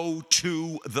go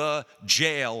to the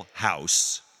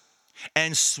jailhouse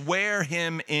and swear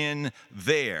him in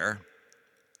there,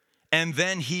 and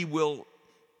then he will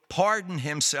pardon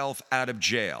himself out of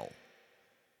jail.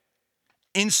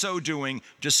 In so doing,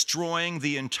 destroying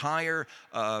the entire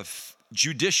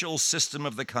judicial system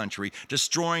of the country,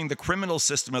 destroying the criminal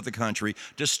system of the country,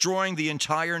 destroying the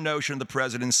entire notion of the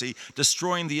presidency,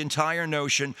 destroying the entire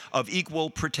notion of equal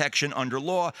protection under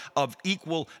law, of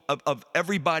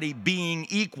everybody being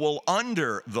equal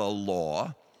under the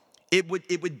law. It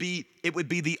would be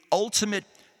the ultimate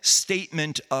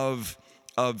statement of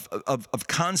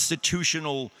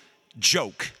constitutional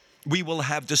joke. We will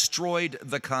have destroyed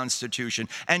the Constitution,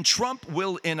 and Trump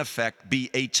will, in effect, be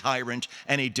a tyrant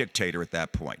and a dictator at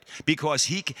that point, because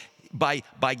by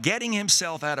getting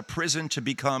himself out of prison to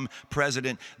become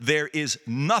president, there is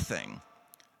nothing.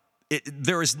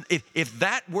 If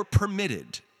that were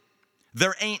permitted,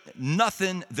 there ain't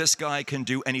nothing this guy can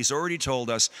do, and he's already told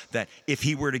us that if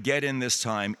he were to get in this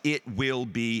time, it will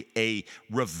be a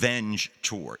revenge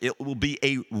tour. It will be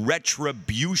a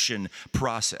retribution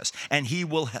process, and he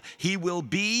will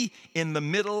be in the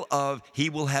middle of, he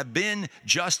will have been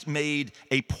just made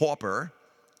a pauper,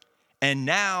 and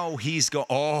now he's the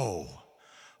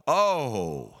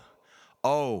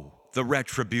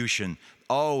retribution,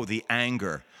 the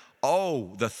anger.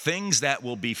 Oh, the things that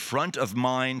will be front of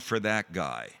mind for that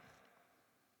guy.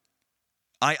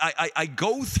 I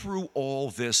go through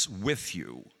all this with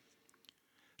you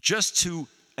just to,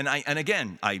 and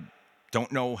again, I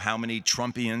don't know how many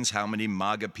Trumpians, how many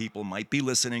MAGA people might be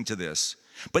listening to this,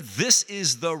 but this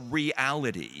is the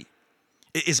reality.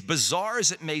 As bizarre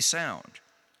as it may sound,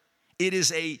 it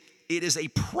is a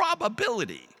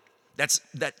probability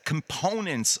that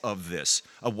components of this,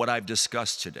 of what I've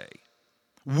discussed today,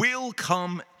 will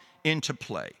come into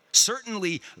play.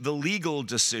 Certainly, the legal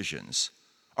decisions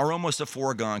are almost a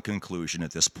foregone conclusion at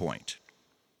this point.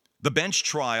 The bench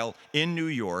trial in New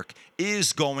York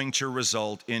is going to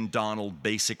result in Donald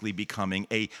basically becoming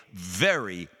a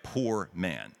very poor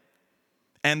man,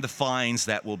 and the fines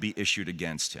that will be issued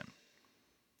against him.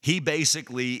 He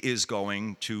basically is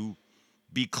going to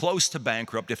be close to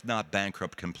bankrupt, if not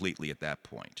bankrupt completely at that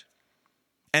point.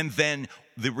 And then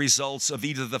the results of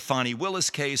either the Fani Willis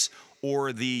case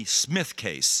or the Smith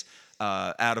case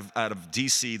out of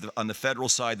D.C. on the federal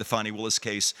side, the Fani Willis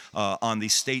case on the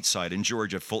state side in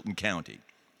Georgia, Fulton County.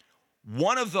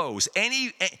 One of those,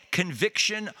 any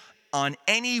conviction on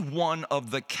any one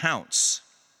of the counts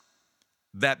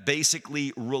that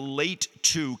basically relate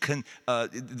to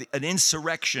an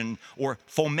insurrection or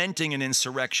fomenting an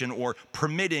insurrection or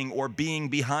permitting or being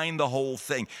behind the whole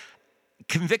thing,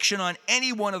 conviction on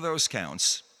any one of those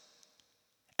counts,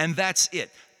 and that's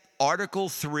it. Article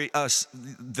 3,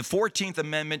 the 14th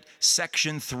Amendment,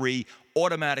 Section 3,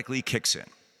 automatically kicks in.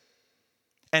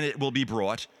 And it will be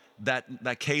brought,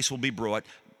 that case will be brought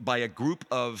by a group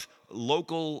of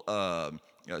local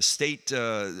state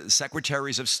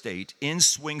secretaries of state in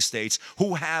swing states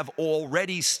who have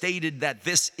already stated that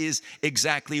this is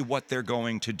exactly what they're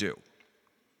going to do.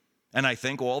 And I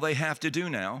think all they have to do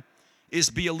now is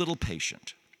be a little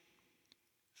patient.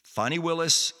 Fani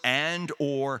Willis and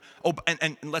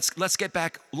let's get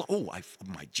back. Oh,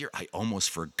 my dear, I almost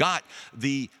forgot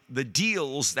the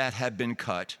deals that have been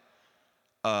cut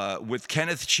with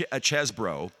Kenneth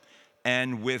Chesbrough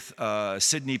and with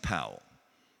Sidney Powell,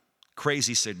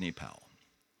 crazy Sidney Powell.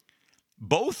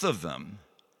 Both of them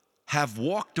have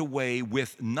walked away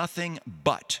with nothing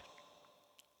but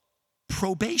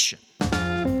probation.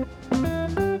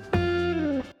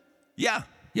 Yeah.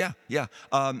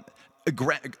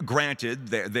 Granted,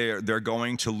 they're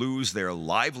going to lose their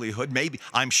livelihood. Maybe,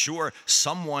 I'm sure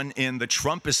someone in the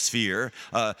Trumposphere,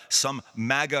 some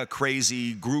MAGA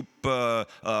crazy group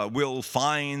will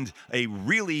find a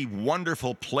really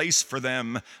wonderful place for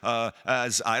them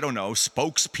as, I don't know,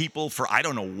 spokespeople for I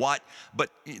don't know what.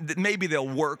 But maybe they'll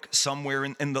work somewhere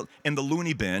in the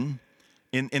loony bin.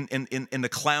 In the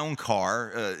clown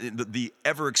car, the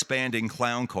ever-expanding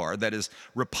clown car that is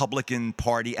Republican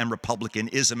Party and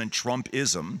Republicanism and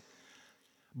Trumpism.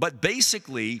 But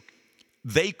basically,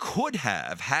 they could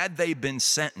have, had they been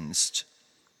sentenced,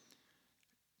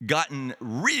 gotten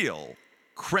real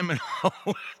criminal.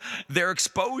 Their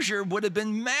exposure would have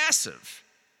been massive.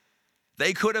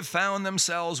 They could have found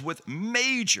themselves with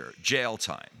major jail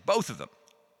time, both of them.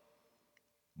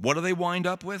 What do they wind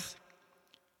up with?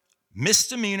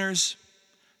 Misdemeanors,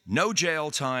 no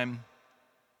jail time,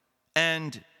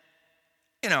 and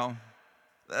we'll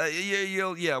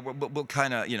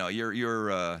kind of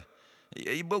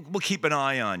we'll keep an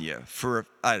eye on you for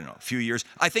I don't know a few years.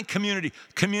 I think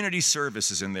community service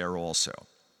is in there also.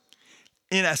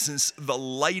 In essence, the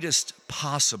lightest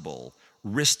possible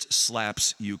wrist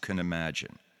slaps you can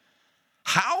imagine.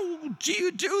 How do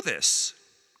you do this?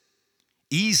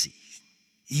 Easy.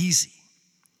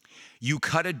 You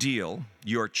cut a deal,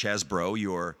 your Chesbrough,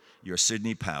 your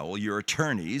Sidney Powell, your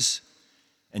attorneys,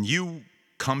 and you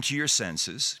come to your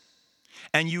senses,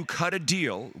 and you cut a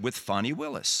deal with Fani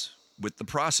Willis, with the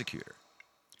prosecutor.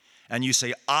 And you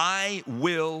say, I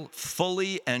will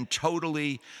fully and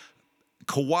totally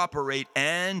cooperate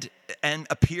and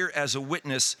appear as a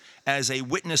witness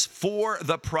for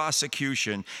the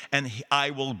prosecution, and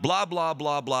I will blah, blah,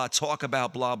 blah, blah, talk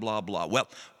about blah, blah, blah. Well,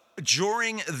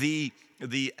 during the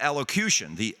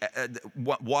allocution,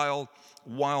 while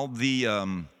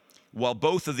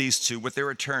both of these two with their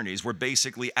attorneys were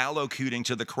basically allocuting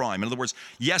to the crime. In other words,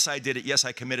 yes, I did it. Yes,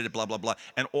 I committed it. Blah blah blah,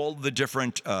 and all the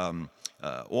different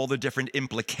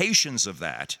implications of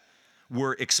that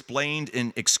were explained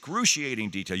in excruciating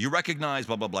detail. You recognize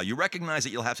blah blah blah. You recognize that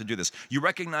you'll have to do this. You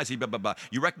recognize blah blah blah.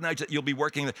 You recognize that you'll be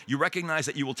working. You recognize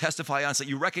that you will testify on. So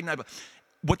you recognize.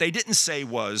 What they didn't say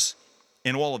was,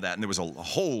 in all of that, and there was a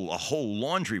whole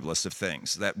laundry list of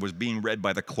things that was being read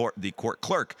by the court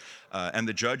clerk, and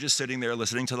the judge is sitting there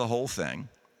listening to the whole thing.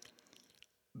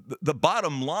 The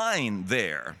bottom line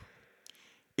there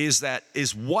is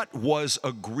what was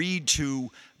agreed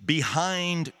to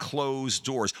behind closed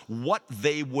doors, what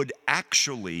they would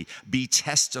actually be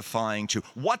testifying to,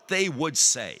 what they would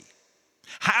say,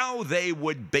 how they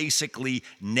would basically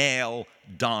nail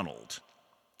Donald.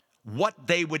 What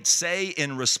they would say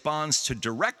in response to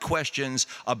direct questions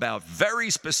about very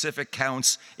specific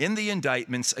counts in the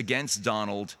indictments against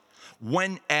Donald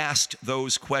when asked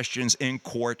those questions in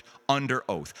court under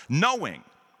oath, knowing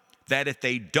that if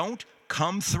they don't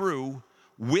come through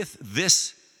with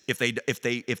this, if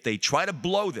they try to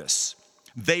blow this,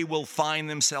 they will find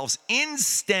themselves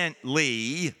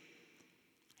instantly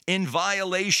in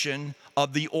violation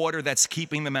of the order that's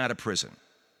keeping them out of prison.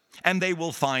 And they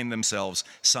will find themselves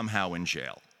somehow in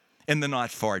jail in the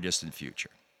not far distant future.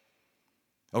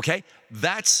 Okay?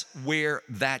 That's where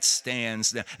that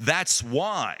stands. That's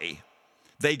why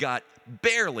they got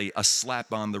barely a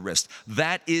slap on the wrist.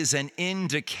 That is an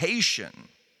indication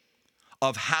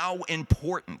of how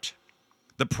important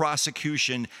the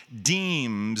prosecution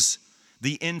deems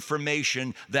the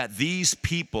information that these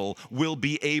people will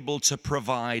be able to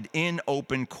provide in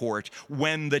open court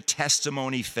when the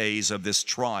testimony phase of this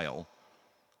trial,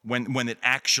 when it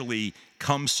actually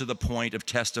comes to the point of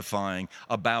testifying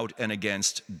about and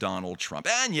against Donald Trump.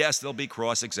 And yes, they'll be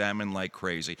cross-examined like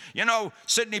crazy. You know,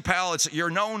 Sidney Powell,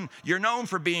 you're known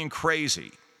for being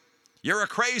crazy. You're a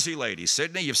crazy lady,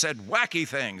 Sidney. You've said wacky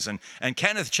things. And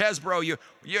Kenneth Chesbrough,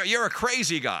 you're a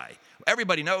crazy guy.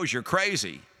 Everybody knows you're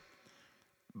crazy.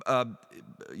 Donald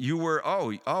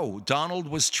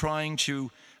was trying to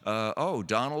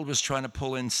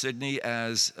pull in Sidney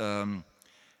as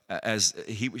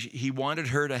he wanted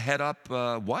her to head up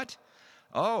what?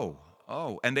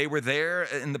 And they were there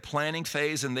in the planning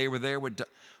phase, and they were there with.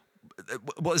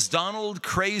 Was Donald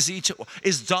crazy?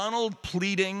 Is Donald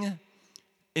pleading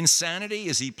insanity?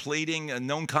 Is he pleading a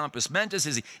non compos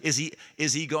mentis?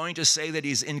 Is he going to say that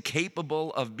he's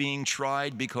incapable of being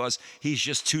tried because he's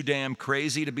just too damn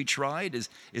crazy to be tried? Is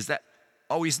that?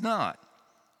 Oh, he's not.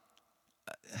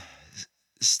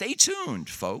 Stay tuned,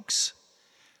 folks.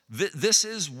 This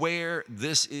is where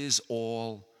this is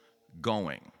all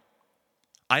going.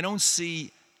 I don't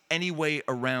see any way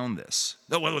around this.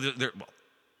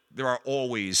 There are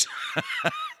always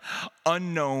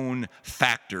unknown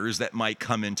factors that might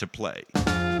come into play.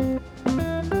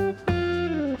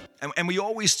 And we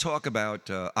always talk about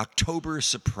October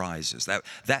surprises.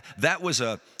 That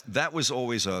was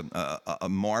always a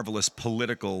marvelous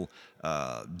political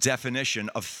definition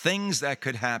of things that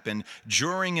could happen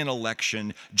during an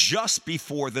election just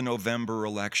before the November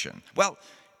election. Well,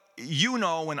 you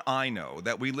know and I know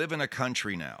that we live in a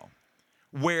country now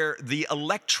where the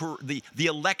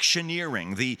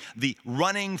electioneering, the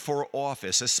running for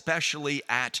office, especially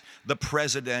at the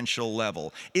presidential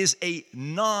level, is a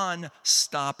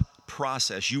non-stop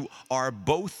process. You are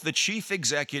both the chief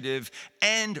executive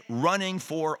and running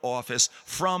for office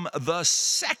from the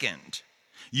second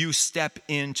you step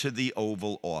into the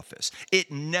Oval Office.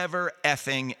 It never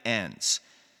effing ends.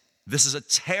 This is a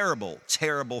terrible,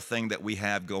 terrible thing that we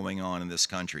have going on in this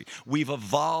country. We've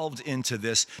evolved into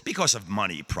this because of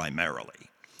money primarily,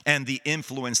 and the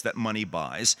influence that money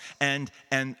buys, and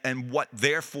what,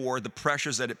 therefore, the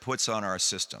pressures that it puts on our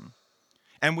system.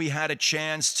 And we had a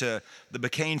chance the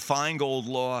McCain-Feingold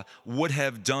law would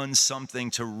have done something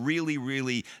to really,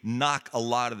 really knock a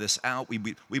lot of this out.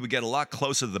 We would get a lot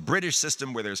closer to the British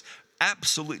system, where there's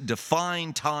absolutely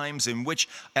defined times in which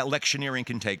electioneering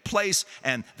can take place,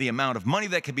 and the amount of money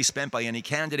that can be spent by any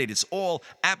candidate. It's all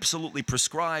absolutely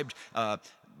prescribed.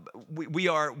 We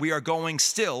are going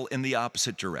still in the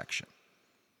opposite direction.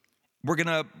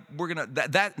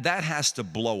 That has to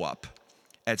blow up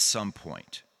at some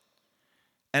point.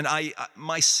 And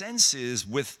my sense is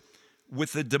with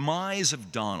the demise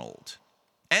of Donald,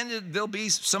 and there'll be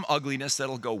some ugliness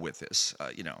that'll go with this,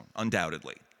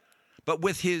 undoubtedly. But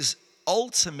with his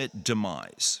ultimate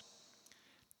demise,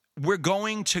 we're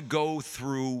going to go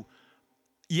through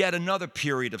yet another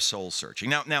period of soul searching.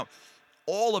 Now,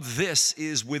 all of this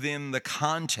is within the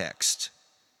context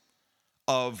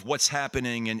of what's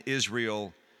happening in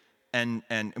Israel and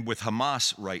with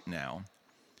Hamas right now,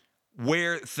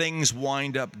 where things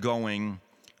wind up going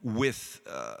with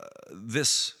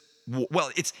this. Well,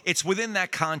 it's within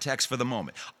that context for the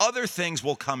moment. Other things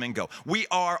will come and go. We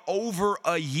are over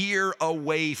a year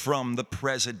away from the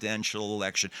presidential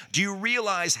election. Do you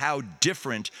realize how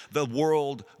different the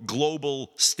world global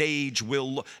stage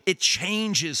will look? It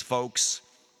changes, folks.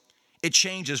 It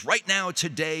changes. Right now,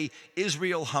 today,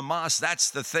 Israel, Hamas,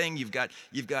 that's the thing. You've got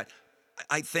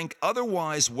I think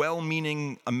otherwise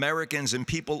well-meaning Americans and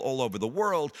people all over the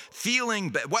world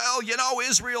feeling,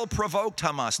 Israel provoked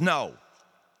Hamas. No,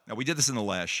 we did this in the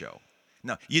last show.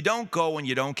 No, you don't go and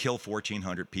you don't kill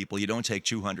 1,400 people. You don't take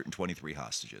 223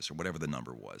 hostages, or whatever the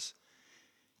number was.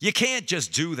 You can't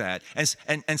just do that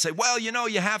and say,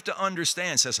 you have to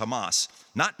understand, says Hamas,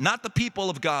 not the people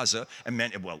of Gaza.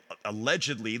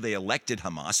 Allegedly they elected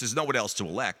Hamas. There's no one else to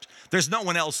elect. There's no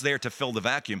one else there to fill the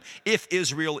vacuum if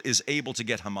Israel is able to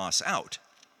get Hamas out.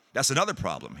 That's another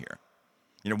problem here.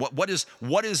 What is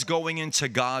going into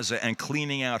Gaza and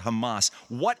cleaning out Hamas?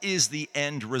 What is the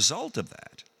end result of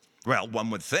that? Well, one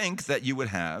would think that you would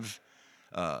have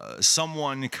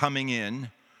someone coming in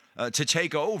to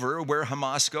take over where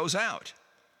Hamas goes out.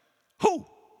 Who?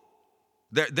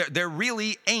 There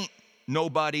really ain't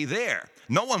nobody there.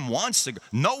 No one wants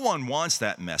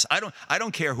that mess. I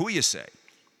don't care who you say.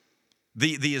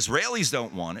 The Israelis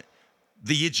don't want it.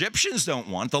 The Egyptians don't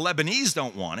want it. The Lebanese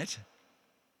don't want it.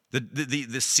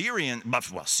 The Syrian,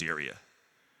 Syria.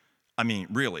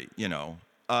 Really,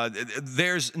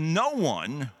 there's no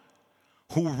one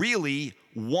who really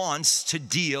wants to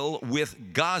deal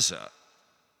with Gaza.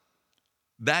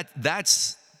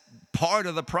 That's part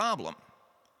of the problem.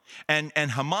 And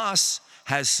Hamas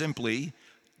has simply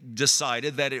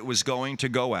decided that it was going to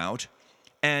go out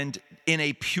and in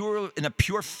a pure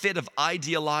fit of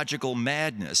ideological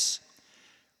madness,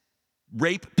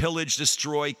 rape, pillage,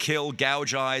 destroy, kill,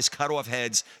 gouge eyes, cut off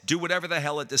heads, do whatever the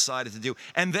hell it decided to do,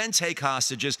 and then take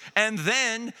hostages, and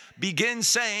then begin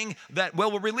saying that,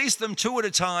 we'll release them two at a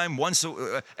time,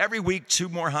 every week, two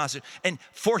more hostages, and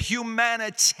for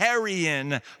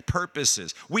humanitarian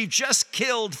purposes. We've just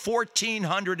killed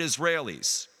 1,400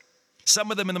 Israelis, some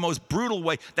of them in the most brutal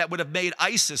way that would have made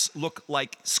ISIS look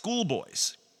like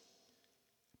schoolboys.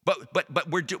 but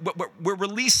we're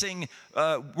releasing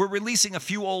a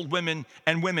few old women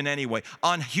and women anyway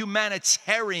on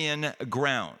humanitarian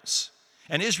grounds.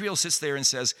 And Israel sits there and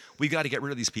says, we got to get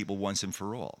rid of these people once and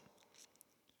for all.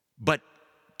 But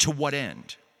to what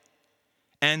end?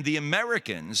 And the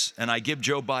Americans, and I give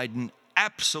Joe Biden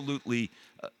absolutely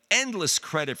endless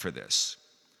credit for this,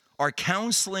 are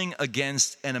counseling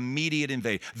against an immediate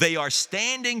invasion. They are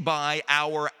standing by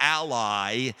our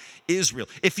ally, Israel.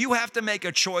 If you have to make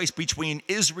a choice between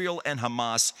Israel and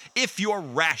Hamas, if you're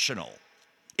rational,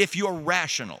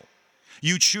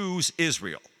 you choose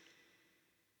Israel.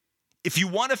 If you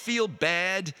want to feel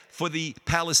bad for the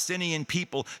Palestinian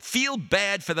people, feel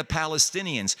bad for the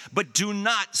Palestinians, but do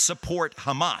not support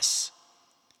Hamas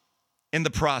in the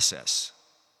process.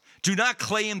 Do not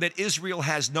claim that Israel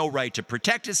has no right to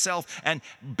protect itself and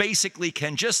basically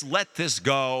can just let this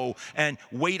go and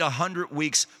wait 100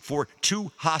 weeks for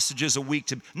 2 hostages a week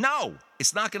to... No,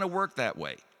 it's not going to work that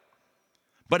way.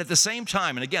 But at the same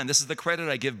time, and again, this is the credit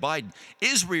I give Biden,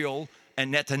 Israel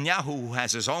and Netanyahu, who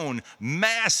has his own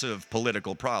massive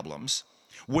political problems,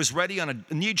 was ready on a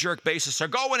knee-jerk basis to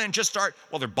go in and just start,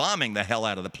 well, they're bombing the hell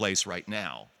out of the place right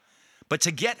now. But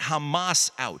to get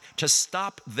Hamas out, to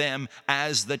stop them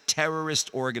as the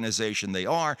terrorist organization they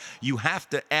are, you have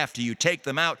to, after you take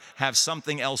them out, have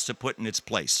something else to put in its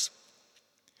place.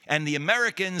 And the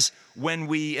Americans, when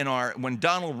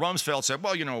Donald Rumsfeld said,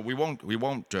 well, we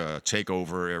won't take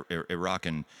over Iraq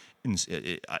and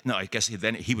no, I guess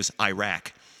then he was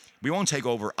Iraq. We won't take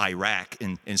over Iraq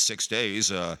in 6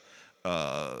 days, but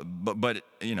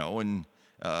it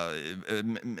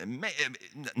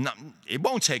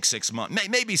won't take 6 months,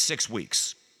 maybe 6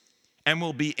 weeks, and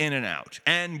we'll be in and out.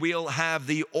 And we'll have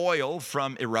the oil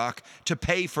from Iraq to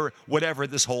pay for whatever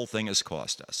this whole thing has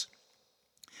cost us,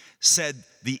 said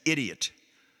the idiot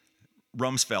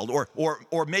Rumsfeld,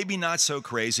 or maybe not so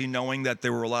crazy, knowing that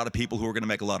there were a lot of people who were going to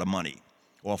make a lot of money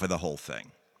off of the whole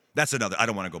thing. That's another, I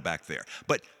don't want to go back there.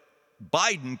 But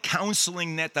Biden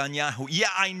counseling Netanyahu, yeah,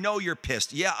 I know you're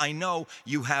pissed. Yeah, I know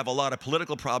you have a lot of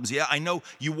political problems. Yeah, I know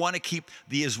you want to keep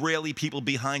the Israeli people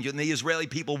behind you, and the Israeli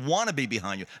people want to be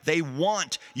behind you. They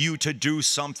want you to do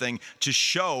something to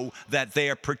show that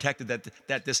they are protected,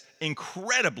 that this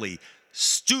incredibly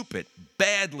stupid,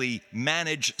 badly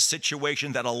managed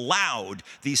situation that allowed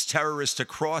these terrorists to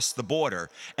cross the border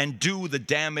and do the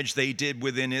damage they did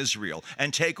within Israel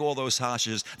and take all those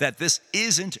hostages, that this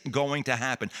isn't going to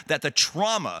happen, that the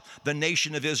trauma the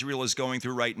nation of Israel is going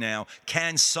through right now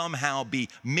can somehow be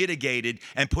mitigated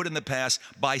and put in the past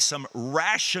by some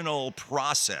rational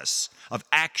process of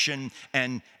action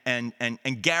and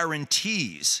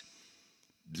guarantees.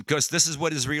 Because this is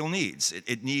what Israel needs.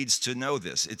 It needs to know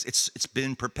this. It's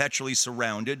been perpetually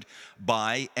surrounded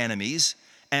by enemies,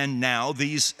 and now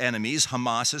these enemies,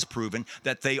 Hamas, has proven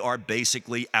that they are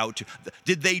basically out to...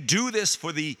 Did they do this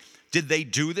for the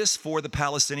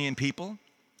Palestinian people?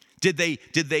 Did they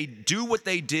do what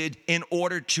they did in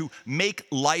order to make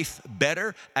life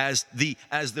better as the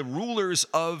rulers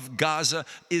of Gaza?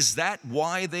 Is that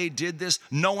why they did this?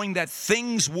 Knowing that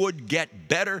things would get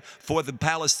better for the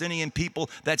Palestinian people,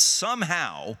 that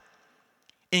somehow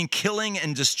in killing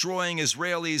and destroying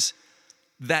Israelis,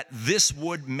 that this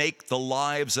would make the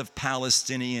lives of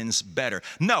Palestinians better?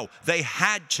 No, they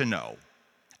had to know,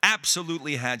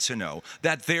 absolutely had to know,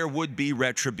 that there would be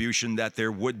retribution, that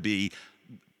there would be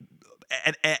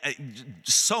and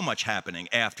so much happening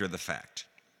after the fact.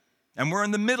 And we're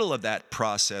in the middle of that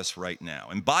process right now.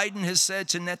 And Biden has said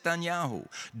to Netanyahu,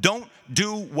 don't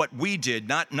do what we did,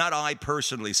 not I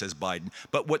personally, says Biden,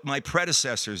 but what my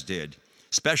predecessors did,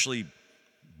 especially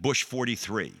Bush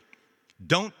 43.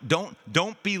 Don't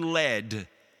be led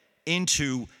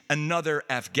into another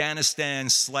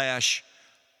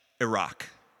Afghanistan/Iraq.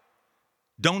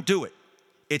 Don't do it.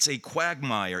 It's a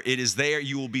quagmire. It is there.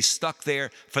 You will be stuck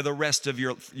there for the rest of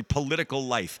your political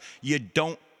life. You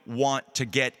don't want to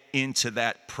get into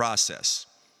that process.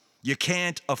 You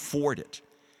can't afford it.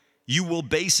 You will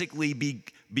basically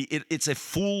it's a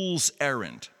fool's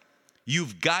errand.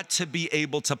 You've got to be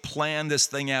able to plan this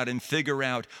thing out and figure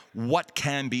out what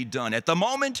can be done. At the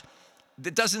moment,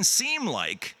 it doesn't seem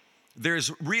like there's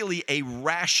really a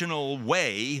rational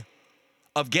way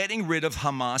of getting rid of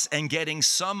Hamas and getting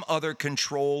some other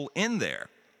control in there,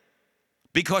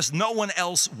 because no one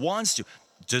else wants to.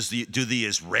 Do the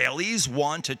Israelis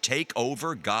want to take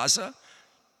over Gaza?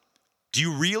 Do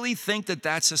you really think that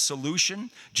that's a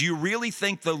solution? Do you really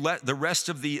think the rest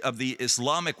of the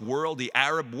Islamic world, the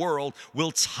Arab world,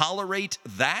 will tolerate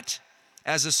that?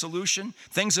 as a solution?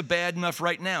 Things are bad enough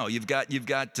right now. You've got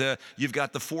the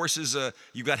forces.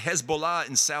 You've got Hezbollah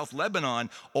in South Lebanon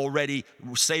already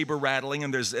saber rattling,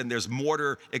 and there's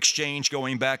mortar exchange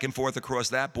going back and forth across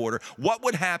that border. What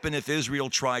would happen if Israel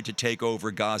tried to take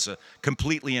over Gaza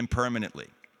completely and permanently?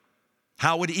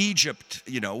 How would Egypt,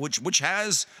 which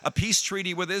has a peace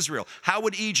treaty with Israel, how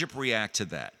would Egypt react to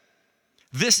that?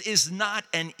 This is not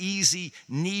an easy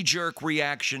knee-jerk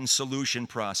reaction solution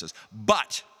process.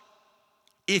 But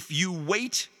if you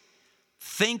wait,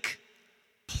 think,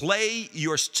 play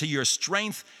to your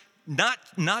strength,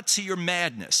 not to your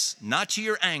madness, not to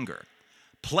your anger,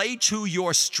 play to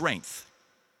your strength,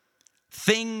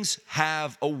 things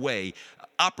have a way.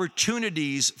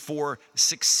 Opportunities for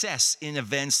success in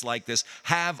events like this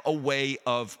have a way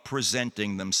of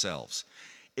presenting themselves.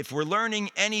 If we're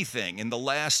learning anything in the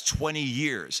last 20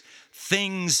 years,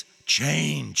 things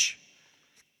change.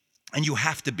 And you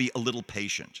have to be a little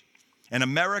patient. And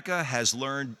America has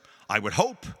learned, I would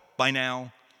hope by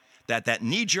now, that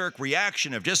knee-jerk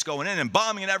reaction of just going in and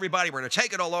bombing everybody, we're going to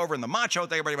take it all over, and the macho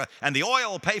thing, and the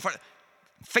oil will pay for it.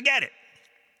 Forget it.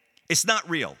 It's not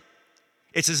real.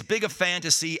 It's as big a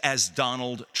fantasy as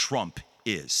Donald Trump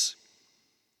is.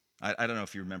 I don't know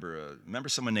if you remember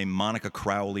someone named Monica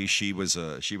Crowley. She was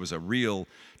a real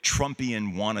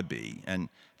Trumpian wannabe, and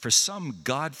for some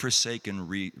godforsaken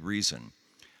reason,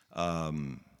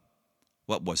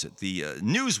 what was it? The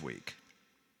Newsweek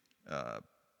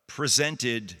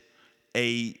presented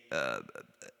an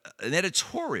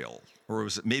editorial, or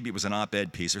maybe it was an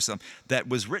op-ed piece or something that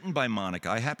was written by Monica.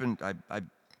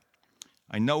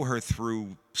 I know her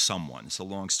through someone. It's a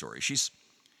long story. She's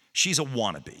a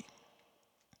wannabe,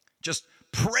 just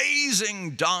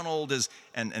praising Donald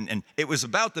and it was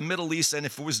about the Middle East. And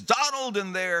if it was Donald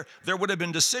in there would have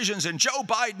been decisions. And Joe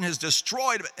Biden has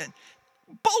destroyed. And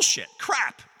bullshit,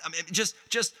 crap. I mean, just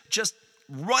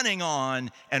running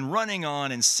on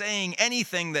and saying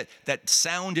anything that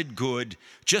sounded good,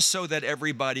 just so that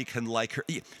everybody can like her.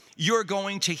 You're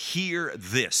going to hear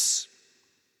this,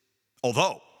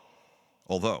 although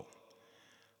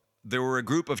there were a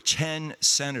group of 10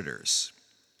 senators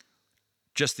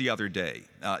just the other day,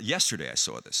 yesterday I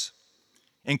saw this,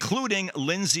 including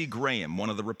Lindsey Graham, one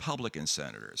of the Republican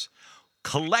senators,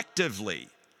 collectively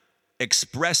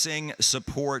expressing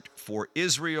support for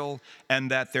Israel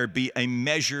and that there be a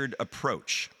measured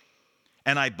approach.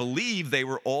 And I believe they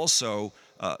were also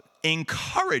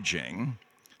encouraging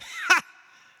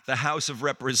the House of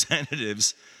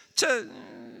Representatives to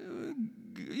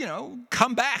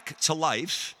come back to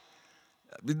life.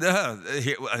 We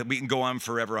can go on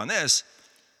forever on this.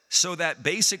 So that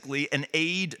basically an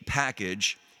aid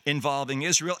package involving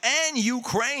Israel and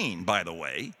Ukraine, by the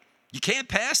way, you can't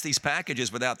pass these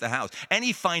packages without the House.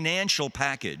 Any financial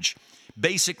package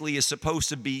basically is supposed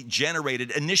to be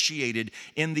initiated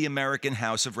in the American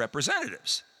House of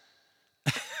Representatives.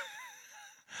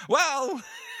 Well,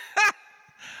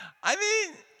 I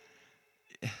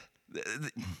mean,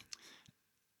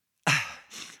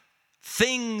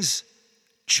 things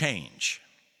change.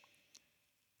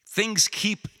 Things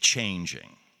keep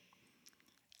changing.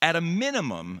 At a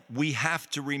minimum, we have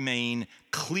to remain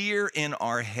clear in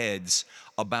our heads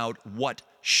about what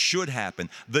should happen,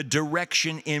 the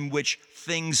direction in which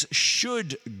things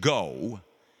should go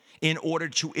in order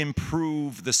to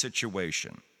improve the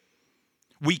situation.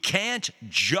 We can't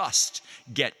just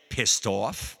get pissed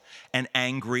off and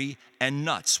angry and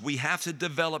nuts. We have to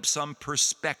develop some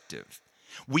perspective.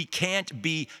 We can't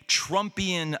be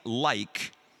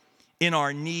Trumpian-like in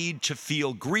our need to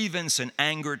feel grievance and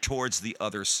anger towards the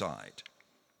other side.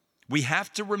 We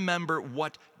have to remember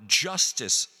what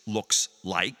justice looks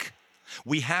like.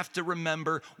 We have to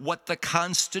remember what the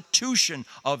Constitution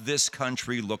of this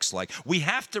country looks like. We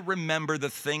have to remember the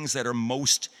things that are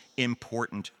most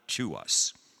important to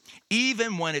us.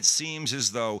 Even when it seems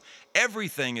as though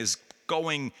everything is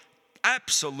going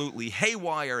absolutely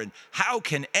haywire and how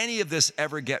can any of this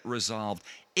ever get resolved?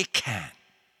 It can.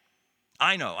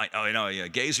 I know. Yeah,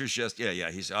 Gazer's just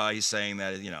he's saying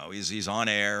that he's on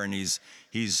air and he's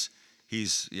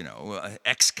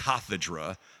ex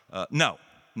cathedra. No.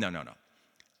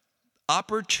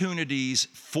 Opportunities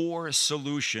for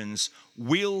solutions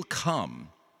will come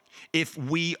if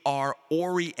we are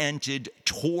oriented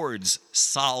towards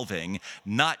solving,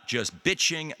 not just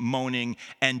bitching, moaning,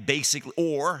 and basically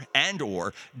or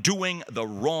doing the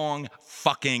wrong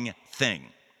fucking thing,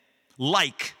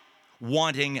 like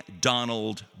wanting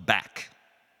Donald back,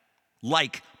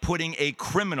 like putting a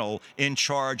criminal in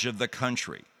charge of the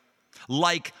country,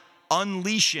 like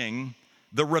unleashing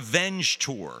the revenge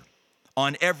tour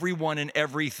on everyone and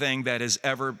everything that has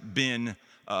ever been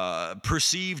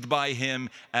perceived by him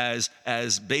as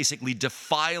basically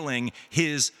defiling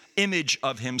his image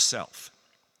of himself.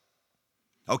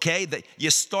 Okay? You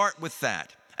start with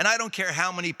that. And I don't care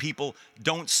how many people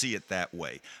don't see it that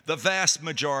way. The vast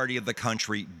majority of the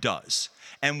country does.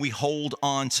 And we hold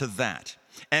on to that.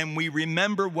 And we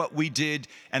remember what we did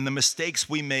and the mistakes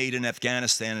we made in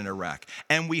Afghanistan and Iraq.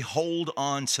 And we hold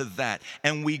on to that.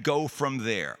 And we go from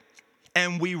there.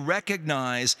 And we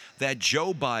recognize that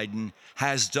Joe Biden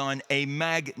has done a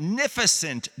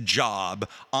magnificent job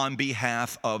on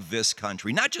behalf of this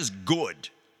country. Not just good,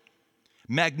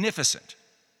 magnificent.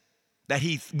 That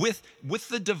he, with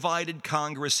the divided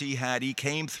Congress he had, he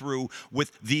came through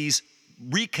with these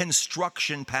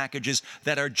reconstruction packages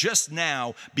that are just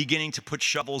now beginning to put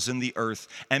shovels in the earth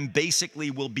and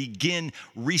basically will begin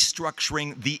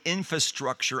restructuring the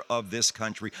infrastructure of this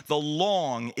country, the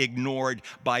long ignored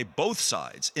by both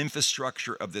sides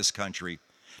infrastructure of this country,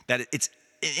 that it's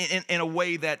in a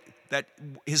way that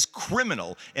is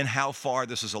criminal in how far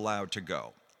this is allowed to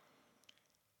go.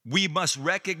 We must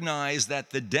recognize that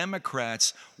the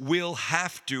Democrats will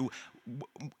have to,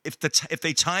 if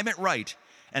they time it right,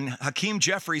 and Hakeem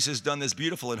Jeffries has done this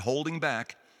beautiful in holding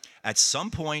back, at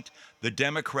some point the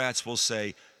Democrats will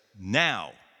say,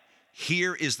 now,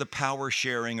 here is the power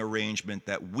sharing arrangement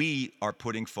that we are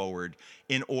putting forward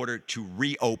in order to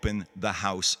reopen the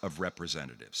House of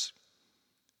Representatives.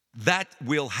 That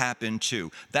will happen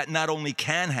too. That not only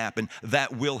can happen,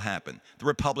 that will happen. The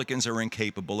Republicans are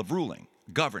incapable of ruling,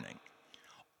 governing.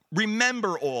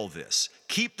 Remember all this.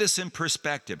 Keep this in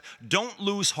perspective. Don't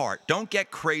lose heart. Don't get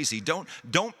crazy. Don't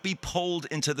be pulled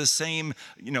into the same,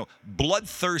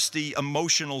 bloodthirsty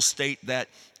emotional state that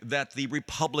the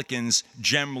Republicans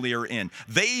generally are in.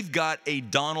 They've got a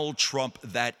Donald Trump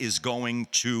that is going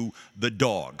to the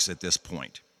dogs at this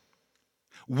point.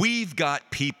 We've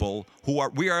got people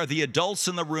we are the adults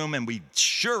in the room, and we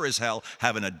sure as hell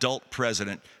have an adult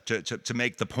president to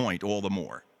make the point all the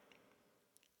more.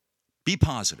 Be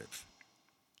positive.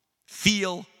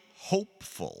 Feel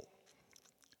hopeful.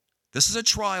 This is a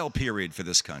trial period for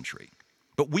this country,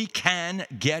 but we can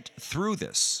get through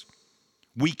this.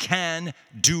 We can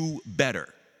do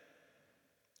better.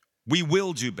 We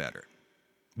will do better.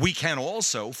 We can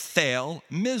also fail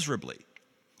miserably.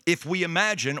 If we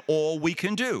imagine all we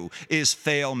can do is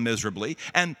fail miserably,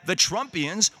 and the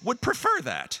Trumpians would prefer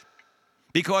that.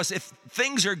 Because if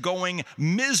things are going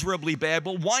miserably bad,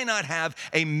 well, why not have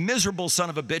a miserable son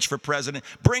of a bitch for president,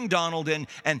 bring Donald in,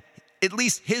 and at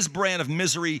least his brand of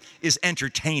misery is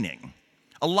entertaining,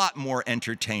 a lot more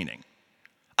entertaining.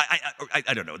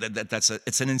 I don't know,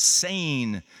 it's an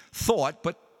insane thought,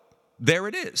 but there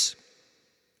it is.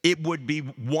 It would be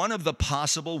one of the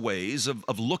possible ways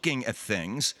of looking at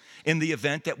things in the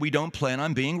event that we don't plan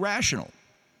on being rational.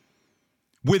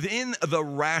 Within the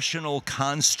rational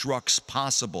constructs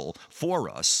possible for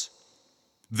us,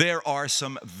 there are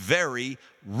some very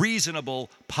reasonable,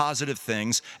 positive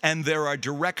things, and there are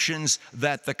directions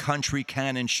that the country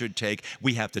can and should take.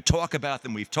 We have to talk about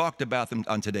them. We've talked about them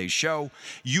on today's show.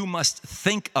 You must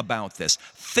think about this.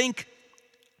 Think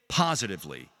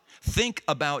positively. Think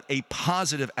about a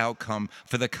positive outcome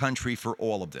for the country for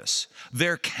all of this.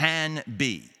 There can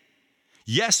be.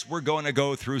 Yes, we're going to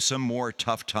go through some more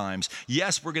tough times.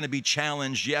 Yes, we're going to be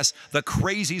challenged. Yes, the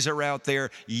crazies are out there.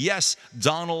 Yes,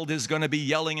 Donald is going to be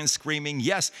yelling and screaming.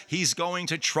 Yes, he's going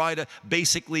to try to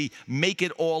basically make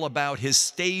it all about his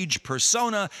stage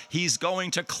persona. He's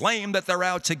going to claim that they're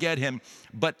out to get him.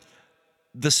 But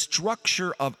the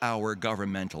structure of our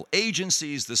governmental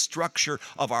agencies, the structure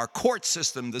of our court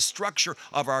system, the structure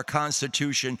of our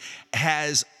Constitution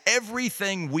has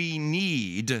everything we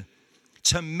need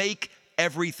to make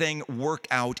everything work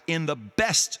out in the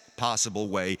best possible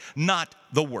way, not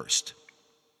the worst.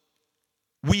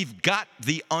 We've got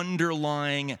the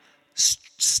underlying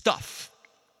stuff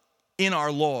in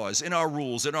our laws, in our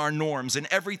rules, in our norms, in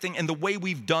everything, and the way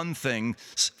we've done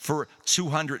things for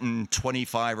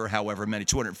 225 or however many,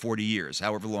 240 years,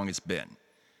 however long it's been.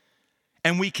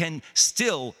 And we can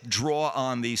still draw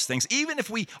on these things, even if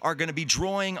we are going to be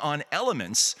drawing on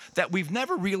elements that we've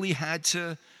never really had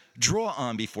to draw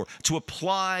on before, to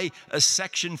apply a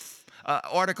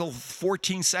Article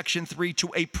 14, Section 3 to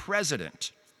a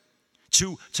president,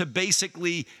 to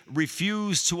basically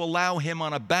refuse to allow him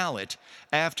on a ballot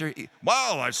after,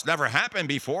 well, it's never happened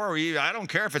before. I don't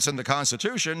care if it's in the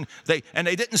Constitution. They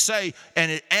didn't say,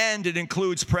 and it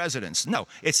includes presidents. No,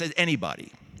 it said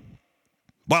anybody.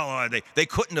 Well, they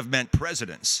couldn't have meant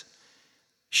presidents.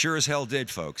 Sure as hell did,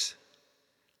 folks.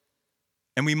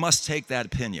 And we must take that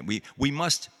opinion. We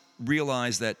must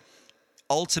realize that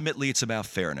ultimately it's about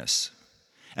fairness.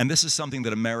 And this is something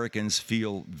that Americans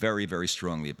feel very, very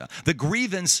strongly about. The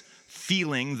grievance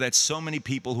feeling that so many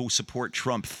people who support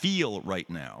Trump feel right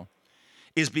now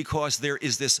is because there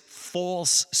is this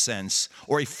false sense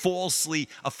or a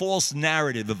false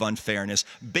narrative of unfairness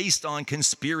based on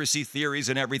conspiracy theories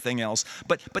and everything else.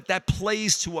 But that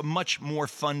plays to a much more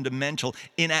fundamental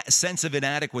sense of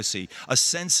inadequacy, a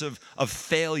sense of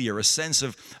failure, a sense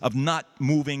of not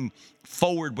moving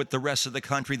forward with the rest of the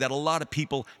country that a lot of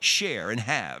people share and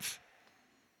have.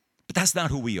 But that's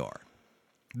not who we are.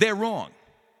 They're wrong.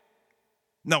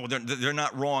 No, they're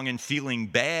not wrong in feeling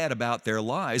bad about their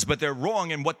lives, but they're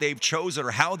wrong in what they've chosen or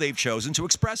how they've chosen to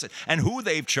express it and who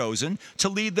they've chosen to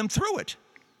lead them through it.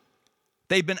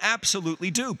 They've been absolutely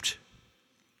duped.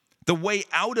 The way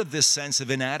out of this sense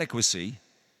of inadequacy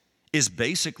is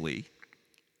basically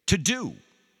to do,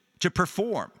 to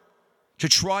perform, to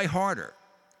try harder,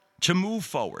 to move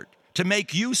forward, to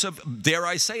make use of, dare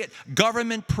I say it,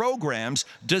 government programs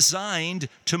designed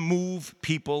to move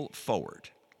people forward.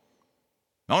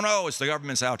 Oh no, it's the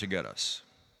government's out to get us.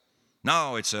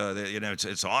 No, it's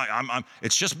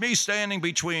just me standing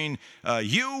between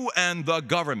you and the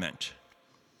government.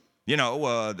 And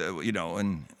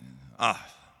on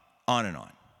and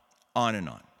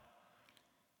on.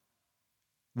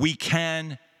 We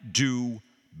can do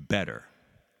better.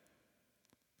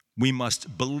 We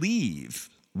must believe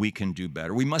we can do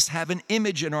better. We must have an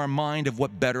image in our mind of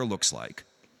what better looks like.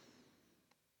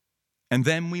 And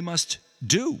then we must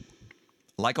do.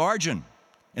 Like Arjun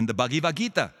in the Bhagavad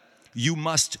Gita, you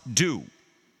must do.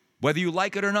 Whether you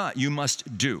like it or not, you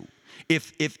must do.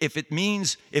 If it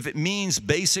means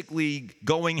basically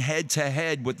going head to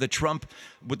head with the Trump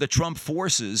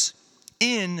forces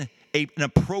in an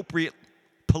appropriate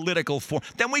political form,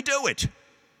 then we do it.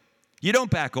 You don't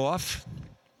back off.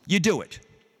 You do it.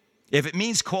 If it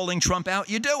means calling Trump out,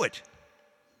 you do it.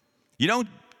 You don't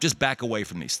just back away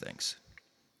from these things.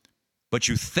 But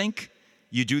you think.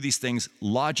 You do these things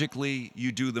logically,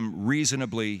 you do them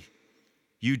reasonably,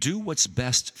 you do what's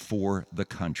best for the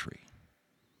country.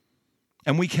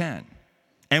 And we can.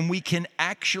 And we can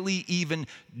actually even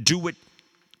do it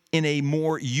in a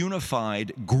more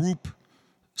unified group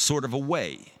sort of a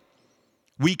way.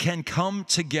 We can come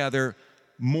together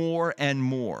more and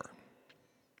more.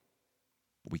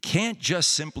 We can't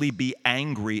just simply be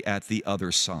angry at the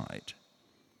other side.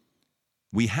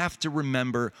 We have to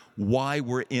remember why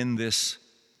we're in this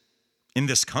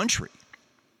country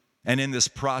and in this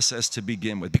process to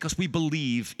begin with, because we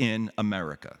believe in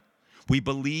America. We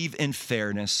believe in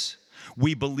fairness.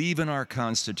 We believe in our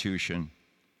Constitution.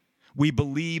 We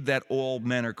believe that all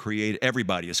men are created,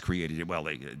 everybody is created, well,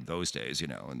 in those days,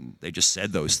 and they just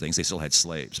said those things. They still had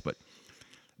slaves, but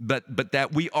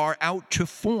that we are out to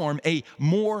form a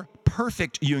more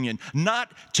perfect union,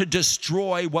 not to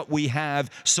destroy what we have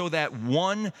so that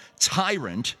one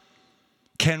tyrant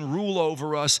can rule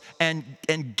over us and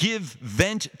give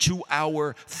vent to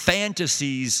our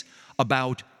fantasies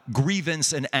about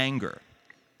grievance and anger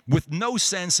with no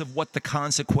sense of what the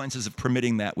consequences of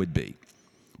permitting that would be.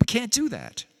 We can't do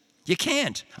that. You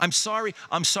can't. I'm sorry,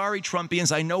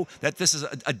 Trumpians. I know that this is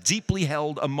a deeply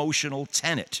held emotional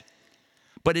tenet.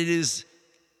 But it is,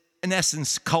 in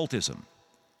essence, cultism.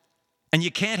 And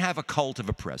you can't have a cult of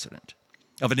a president,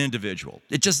 of an individual.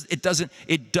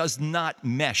 It does not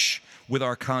mesh with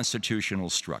our constitutional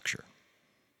structure.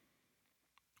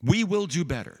 We will do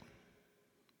better.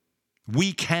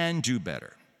 We can do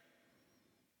better.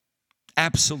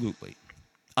 Absolutely.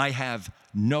 I have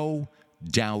no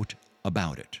doubt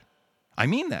about it. I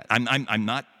mean that. I'm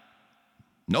not,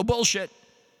 no bullshit.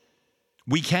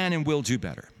 We can and will do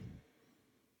better.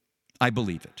 I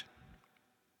believe it.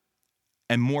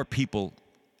 And more people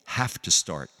have to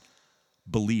start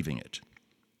believing it.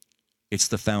 It's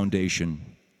the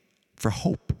foundation for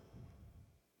hope.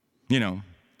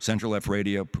 Central Left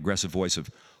Radio, progressive voice of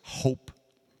hope,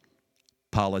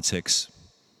 politics,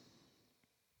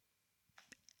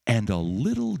 and a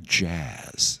little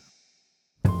jazz.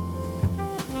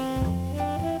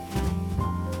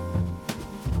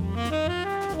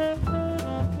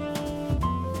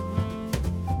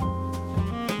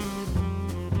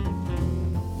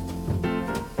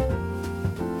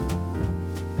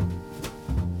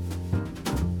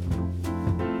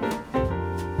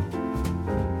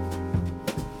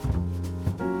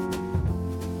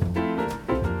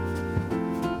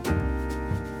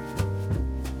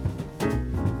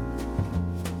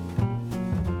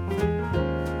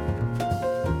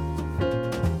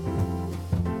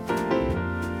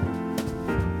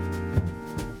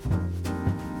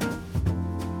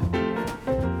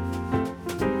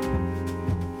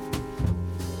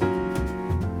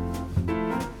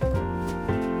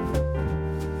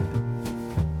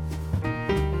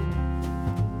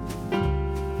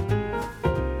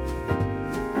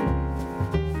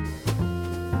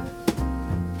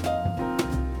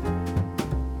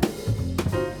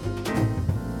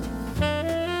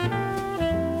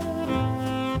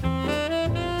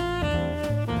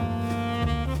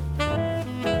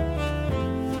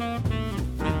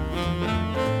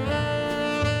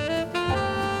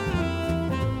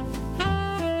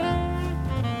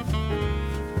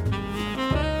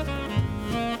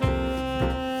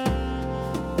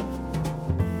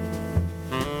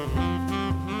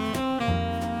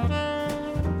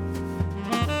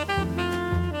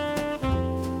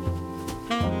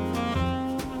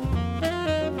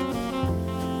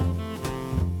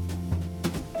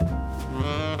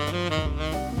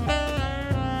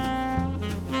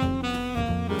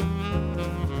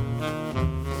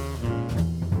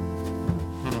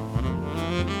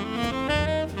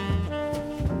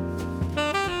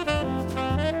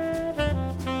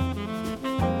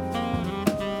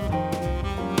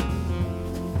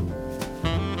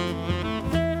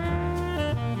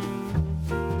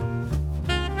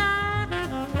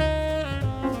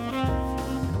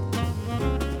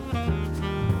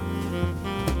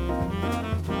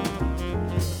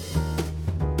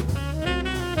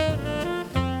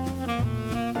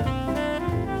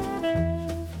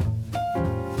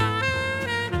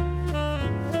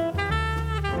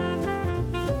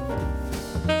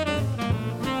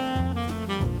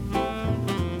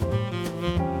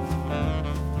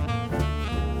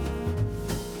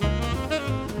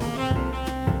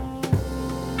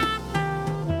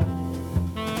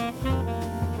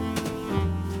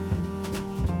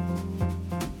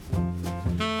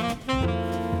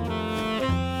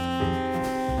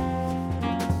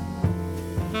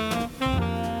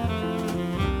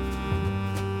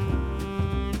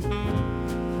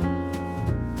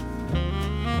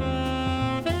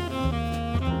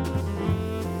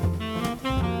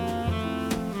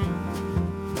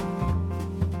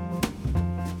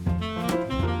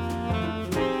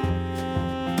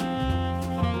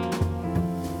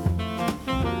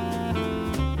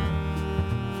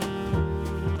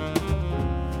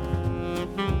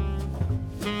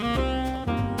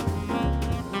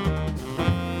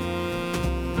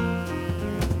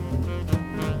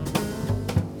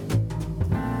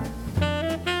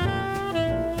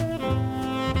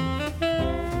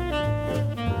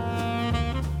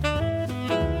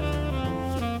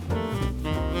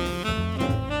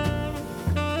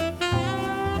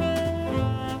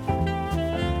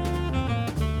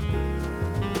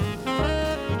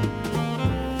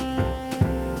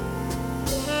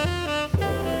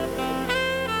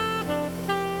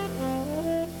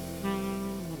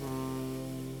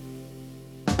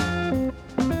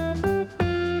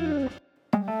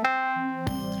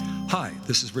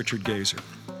 This is Richard Gazer.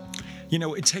 You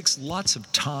know, it takes lots of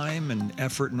time and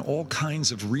effort and all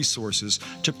kinds of resources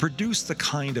to produce the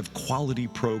kind of quality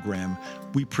program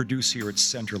we produce here at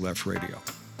Center Left Radio.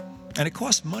 And it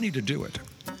costs money to do it.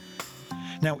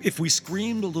 Now, if we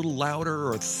screamed a little louder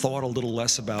or thought a little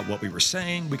less about what we were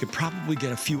saying, we could probably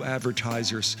get a few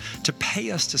advertisers to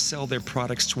pay us to sell their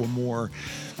products to a more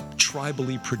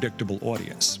tribally predictable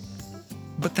audience.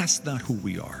 But that's not who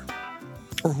we are,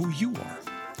 or who you are.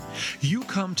 You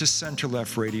come to Center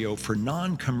Left Radio for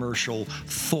non-commercial,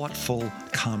 thoughtful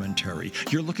commentary.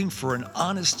 You're looking for an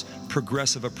honest,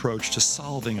 progressive approach to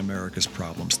solving America's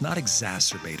problems, not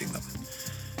exacerbating them.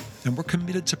 And we're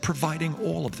committed to providing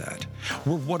all of that.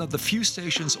 We're one of the few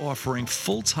stations offering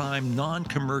full-time,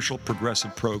 non-commercial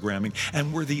progressive programming,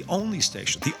 and we're the only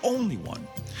station, the only one,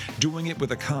 doing it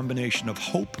with a combination of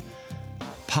hope,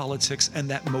 politics, and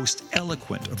that most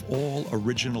eloquent of all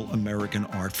original American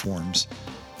art forms,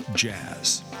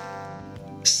 jazz.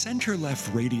 Center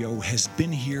Left Radio has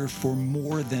been here for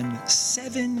more than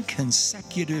 7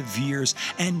 consecutive years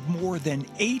and more than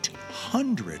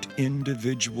 800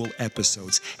 individual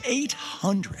episodes.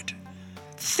 800!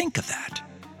 Think of that.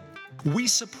 We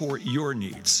support your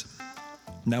needs.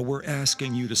 Now we're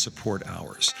asking you to support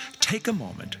ours. Take a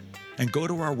moment and go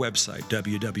to our website,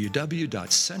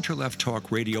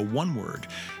 www.centerlefttalkradio, one word,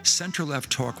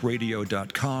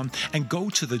 centerlefttalkradio.com, and go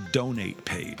to the donate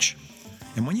page.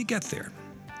 And when you get there,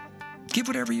 give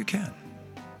whatever you can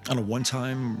on a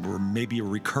one-time or maybe a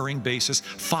recurring basis,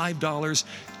 $5, $10,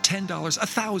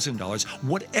 $1,000,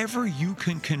 whatever you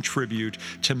can contribute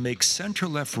to make Center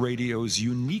Left Radio's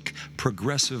unique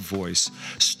progressive voice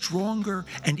stronger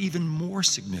and even more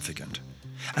significant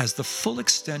as the full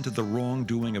extent of the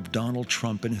wrongdoing of Donald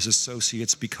Trump and his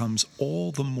associates becomes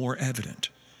all the more evident.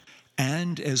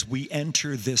 And as we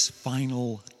enter this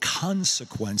final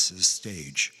consequences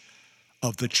stage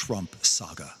of the Trump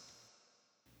saga.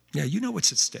 Yeah, you know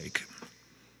what's at stake.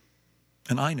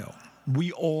 And I know,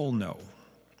 we all know,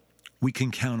 we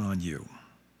can count on you.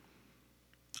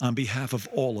 On behalf of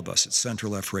all of us at Center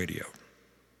Left Radio,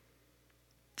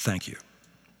 thank you.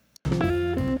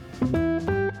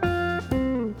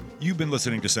 You've been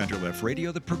listening to Center Left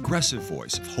Radio, the progressive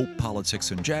voice of hope,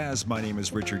 politics, and jazz. My name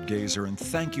is Richard Gazer, and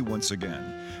thank you once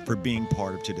again for being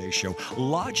part of today's show.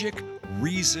 Logic,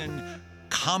 reason,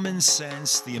 common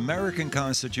sense, the American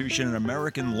Constitution, and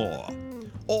American law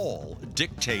all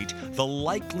dictate the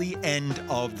likely end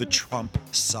of the Trump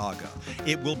saga.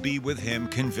 It will be with him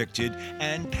convicted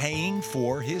and paying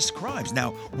for his crimes.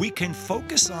 Now, we can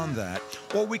focus on that,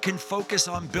 or we can focus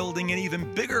on building an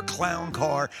even bigger clown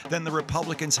car than the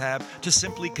Republicans have to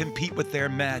simply compete with their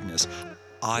madness.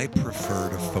 I prefer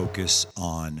to focus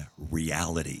on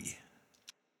reality.